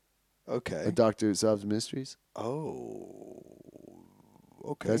 okay. A doctor who solves mysteries. Oh.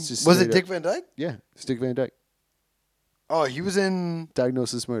 Okay. That's just Was it straight Dick up- Van Dyke? Yeah, it's Dick Van Dyke. Oh, he was in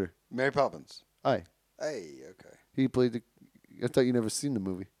Diagnosis of Murder. Mary Poppins. Aye. Hey, okay. He played the. I thought you never seen the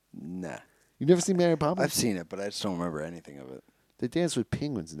movie. Nah. You never seen Mary Poppins? I've seen it, but I just don't remember anything of it. They danced with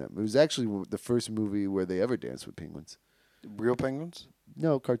penguins in that. It was actually the first movie where they ever danced with penguins. Real penguins?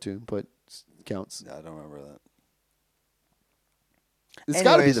 No cartoon, but counts. No, I don't remember that. It's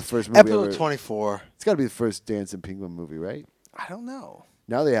got to be Anyways, the first movie. Episode ever. 24. It's got to be the first dancing penguin movie, right? I don't know.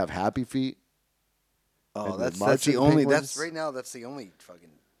 Now they have Happy Feet. Oh, And the that's Marching the only. Penguins? That's right now. That's the only fucking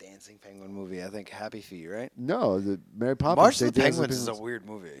dancing penguin movie. I think Happy Feet, right? No, the Mary Poppins. March they of the dance with Penguins is a weird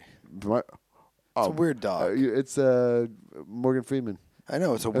movie. Mar- It's a weird dog. It's Morgan Freeman. I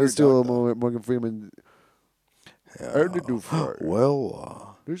know it's a weird Let's do a dog. little though. Morgan Freeman. Yeah. Andy Dufresne.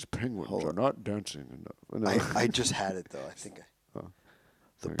 Well, These penguins Hold are on. not dancing enough. I just had it though. I think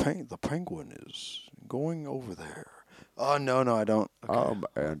the penguin is going over there. Oh no, I don't.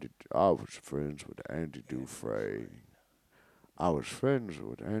 Okay. I was friends with Andy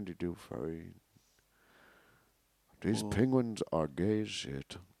Dufresne. These penguins are gay as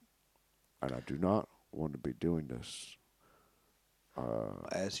shit, and I do not want to be doing this.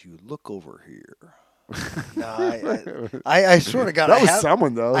 As you look over here. No, I swear to God, That I was have,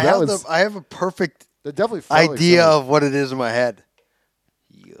 someone though. I That have was I have a perfect that definitely felt like idea someone. of what it is in my head.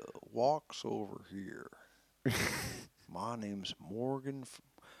 He walks over here. My name's Morgan.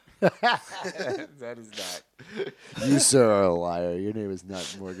 That is not. You sir are a liar. Your name is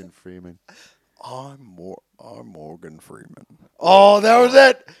not Morgan Freeman. I'm Morgan Freeman. Oh, that was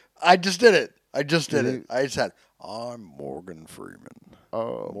it. I just did it. I said, I'm Morgan Freeman.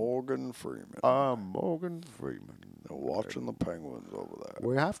 Oh, Morgan Freeman. Morgan Freeman. Watching the penguins over there.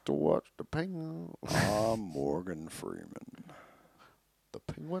 We have to watch the penguin. I'm Morgan Freeman. The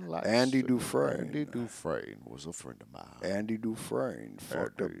penguin likes Andy it. Dufresne. Andy Dufresne was a friend of mine. Andy Dufresne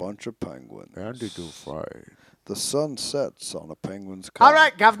fucked a Andy. bunch of penguins. Andy Dufresne. The sun sets on a penguin's cock. All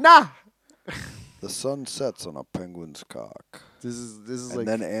right, governor. The sun sets on a penguin's cock. This is And like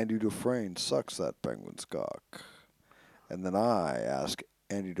then Andy Dufresne sucks that penguin's cock. And then I ask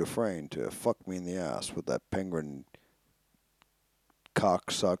Andy Dufresne to fuck me in the ass with that penguin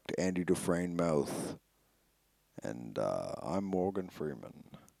cock sucked Andy Dufresne mouth. And I'm Morgan Freeman.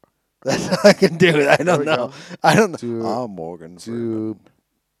 That's how I can do it. I don't we know. go. I don't know. To- I'm Morgan Freeman.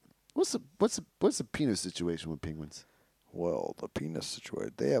 what's the penis situation with penguins? Well, the penis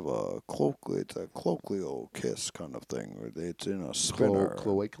situation, they have a colloquial kiss kind of thing where it's in a spinner.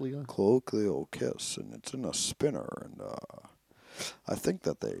 Cloacalia? Colloquial kiss, and it's in a spinner. And I think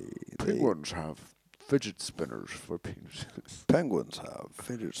that Penguins have fidget spinners for penises. penguins have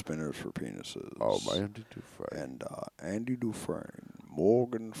fidget spinners for penises. Oh, my Andy Dufresne. And Andy Dufresne,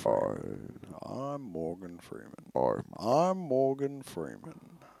 Morgan Freeman. I'm Morgan Freeman. Or I'm Morgan Freeman.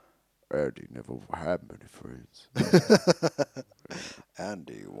 Andy never had many friends.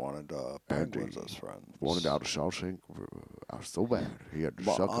 Andy wanted penguins Andy as friends. Wanted out of Shawshank so bad. He had to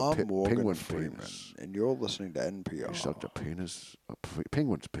But suck a I'm Morgan penguin Freeman, penis. and you're listening to NPR. He sucked a penguin's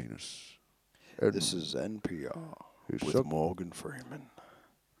penis. And This is NPR He with sucked- Morgan Freeman.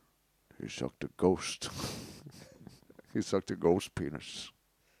 He sucked a ghost. He sucked a ghost penis.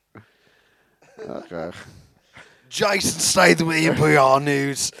 Okay. Jason Statham with NPR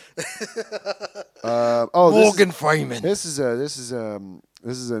News. Morgan Freeman. This is an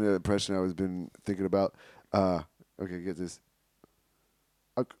impression I was been thinking about. Okay, get this.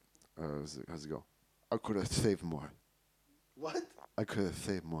 How's it go? I could have saved more. What? I could have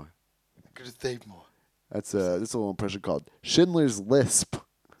saved more. Could have saved more. That's a little impression called Schindler's Lisp.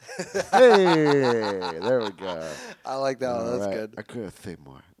 Hey, there we go. I like that one. That's good. I could have saved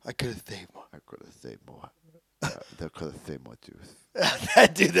more. I could have saved more. I could have saved more. They could have saved more tooth.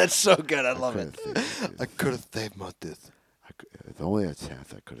 Dude, that's so good. I love it. I could have saved more dudes. If only a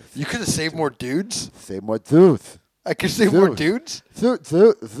chance I could have. You could have saved more dudes? Saved more tooth. I could save more dudes? Zoos.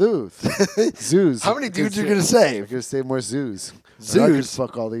 How many dudes are you going to save? I could save more zoos. Zoos? And I could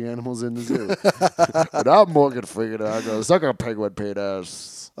fuck all the animals in the zoo. But I'm Morgan Freeman. I go suck a penguin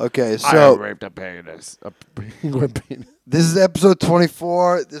penis. Okay, I so raped a penis. A penguin penis. this is episode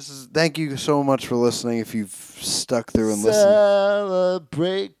 24. Thank you so much for listening. If you've stuck through and listened,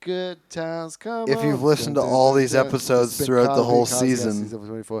 Celebrate good times. Come if you've listened to all these episodes throughout the whole season,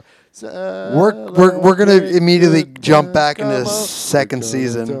 24. we're gonna immediately jump back into the second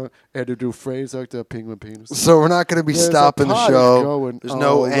season. And to do phrase like the penguin penis. So we're not gonna be There's a stopping the party show. going There's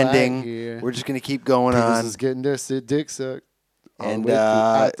no on ending. right here. We're just gonna keep going Penis on, is getting their dick sucked. and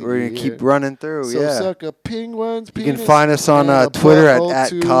we're gonna keep running through. So Yeah. suck a penguin's You can penis find us on and a Twitter butthole at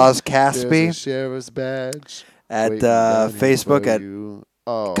too. Cause There's a Caspi, sheriff's badge. at waiting down here Facebook for at you.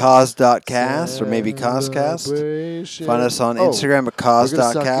 Oh. Cause.cast or maybe Causecast. Celebration. Find us on Oh, Instagram at we're gonna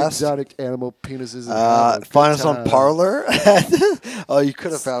suck Cause.cast. exotic animal penises. and have a good Find us on time. Parlor. Oh, you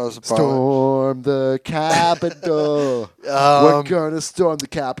could have found us on Parlor. Storm the Capitol. We're gonna storm the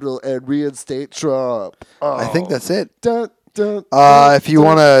Capitol and reinstate Trump. I think that's it. Dun, dun, If you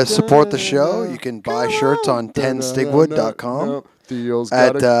want to support the show, you can buy shirts on 10stigwood.com Theo's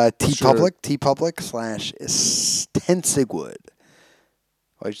at got a tpublic, tpublic/10stigwood.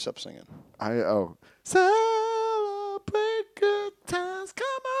 Why'd you stop singing? Celebrate good times. Come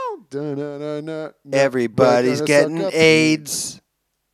on. Dun, dun, dun, dun, dun. Everybody's We're gonna getting suck up AIDS.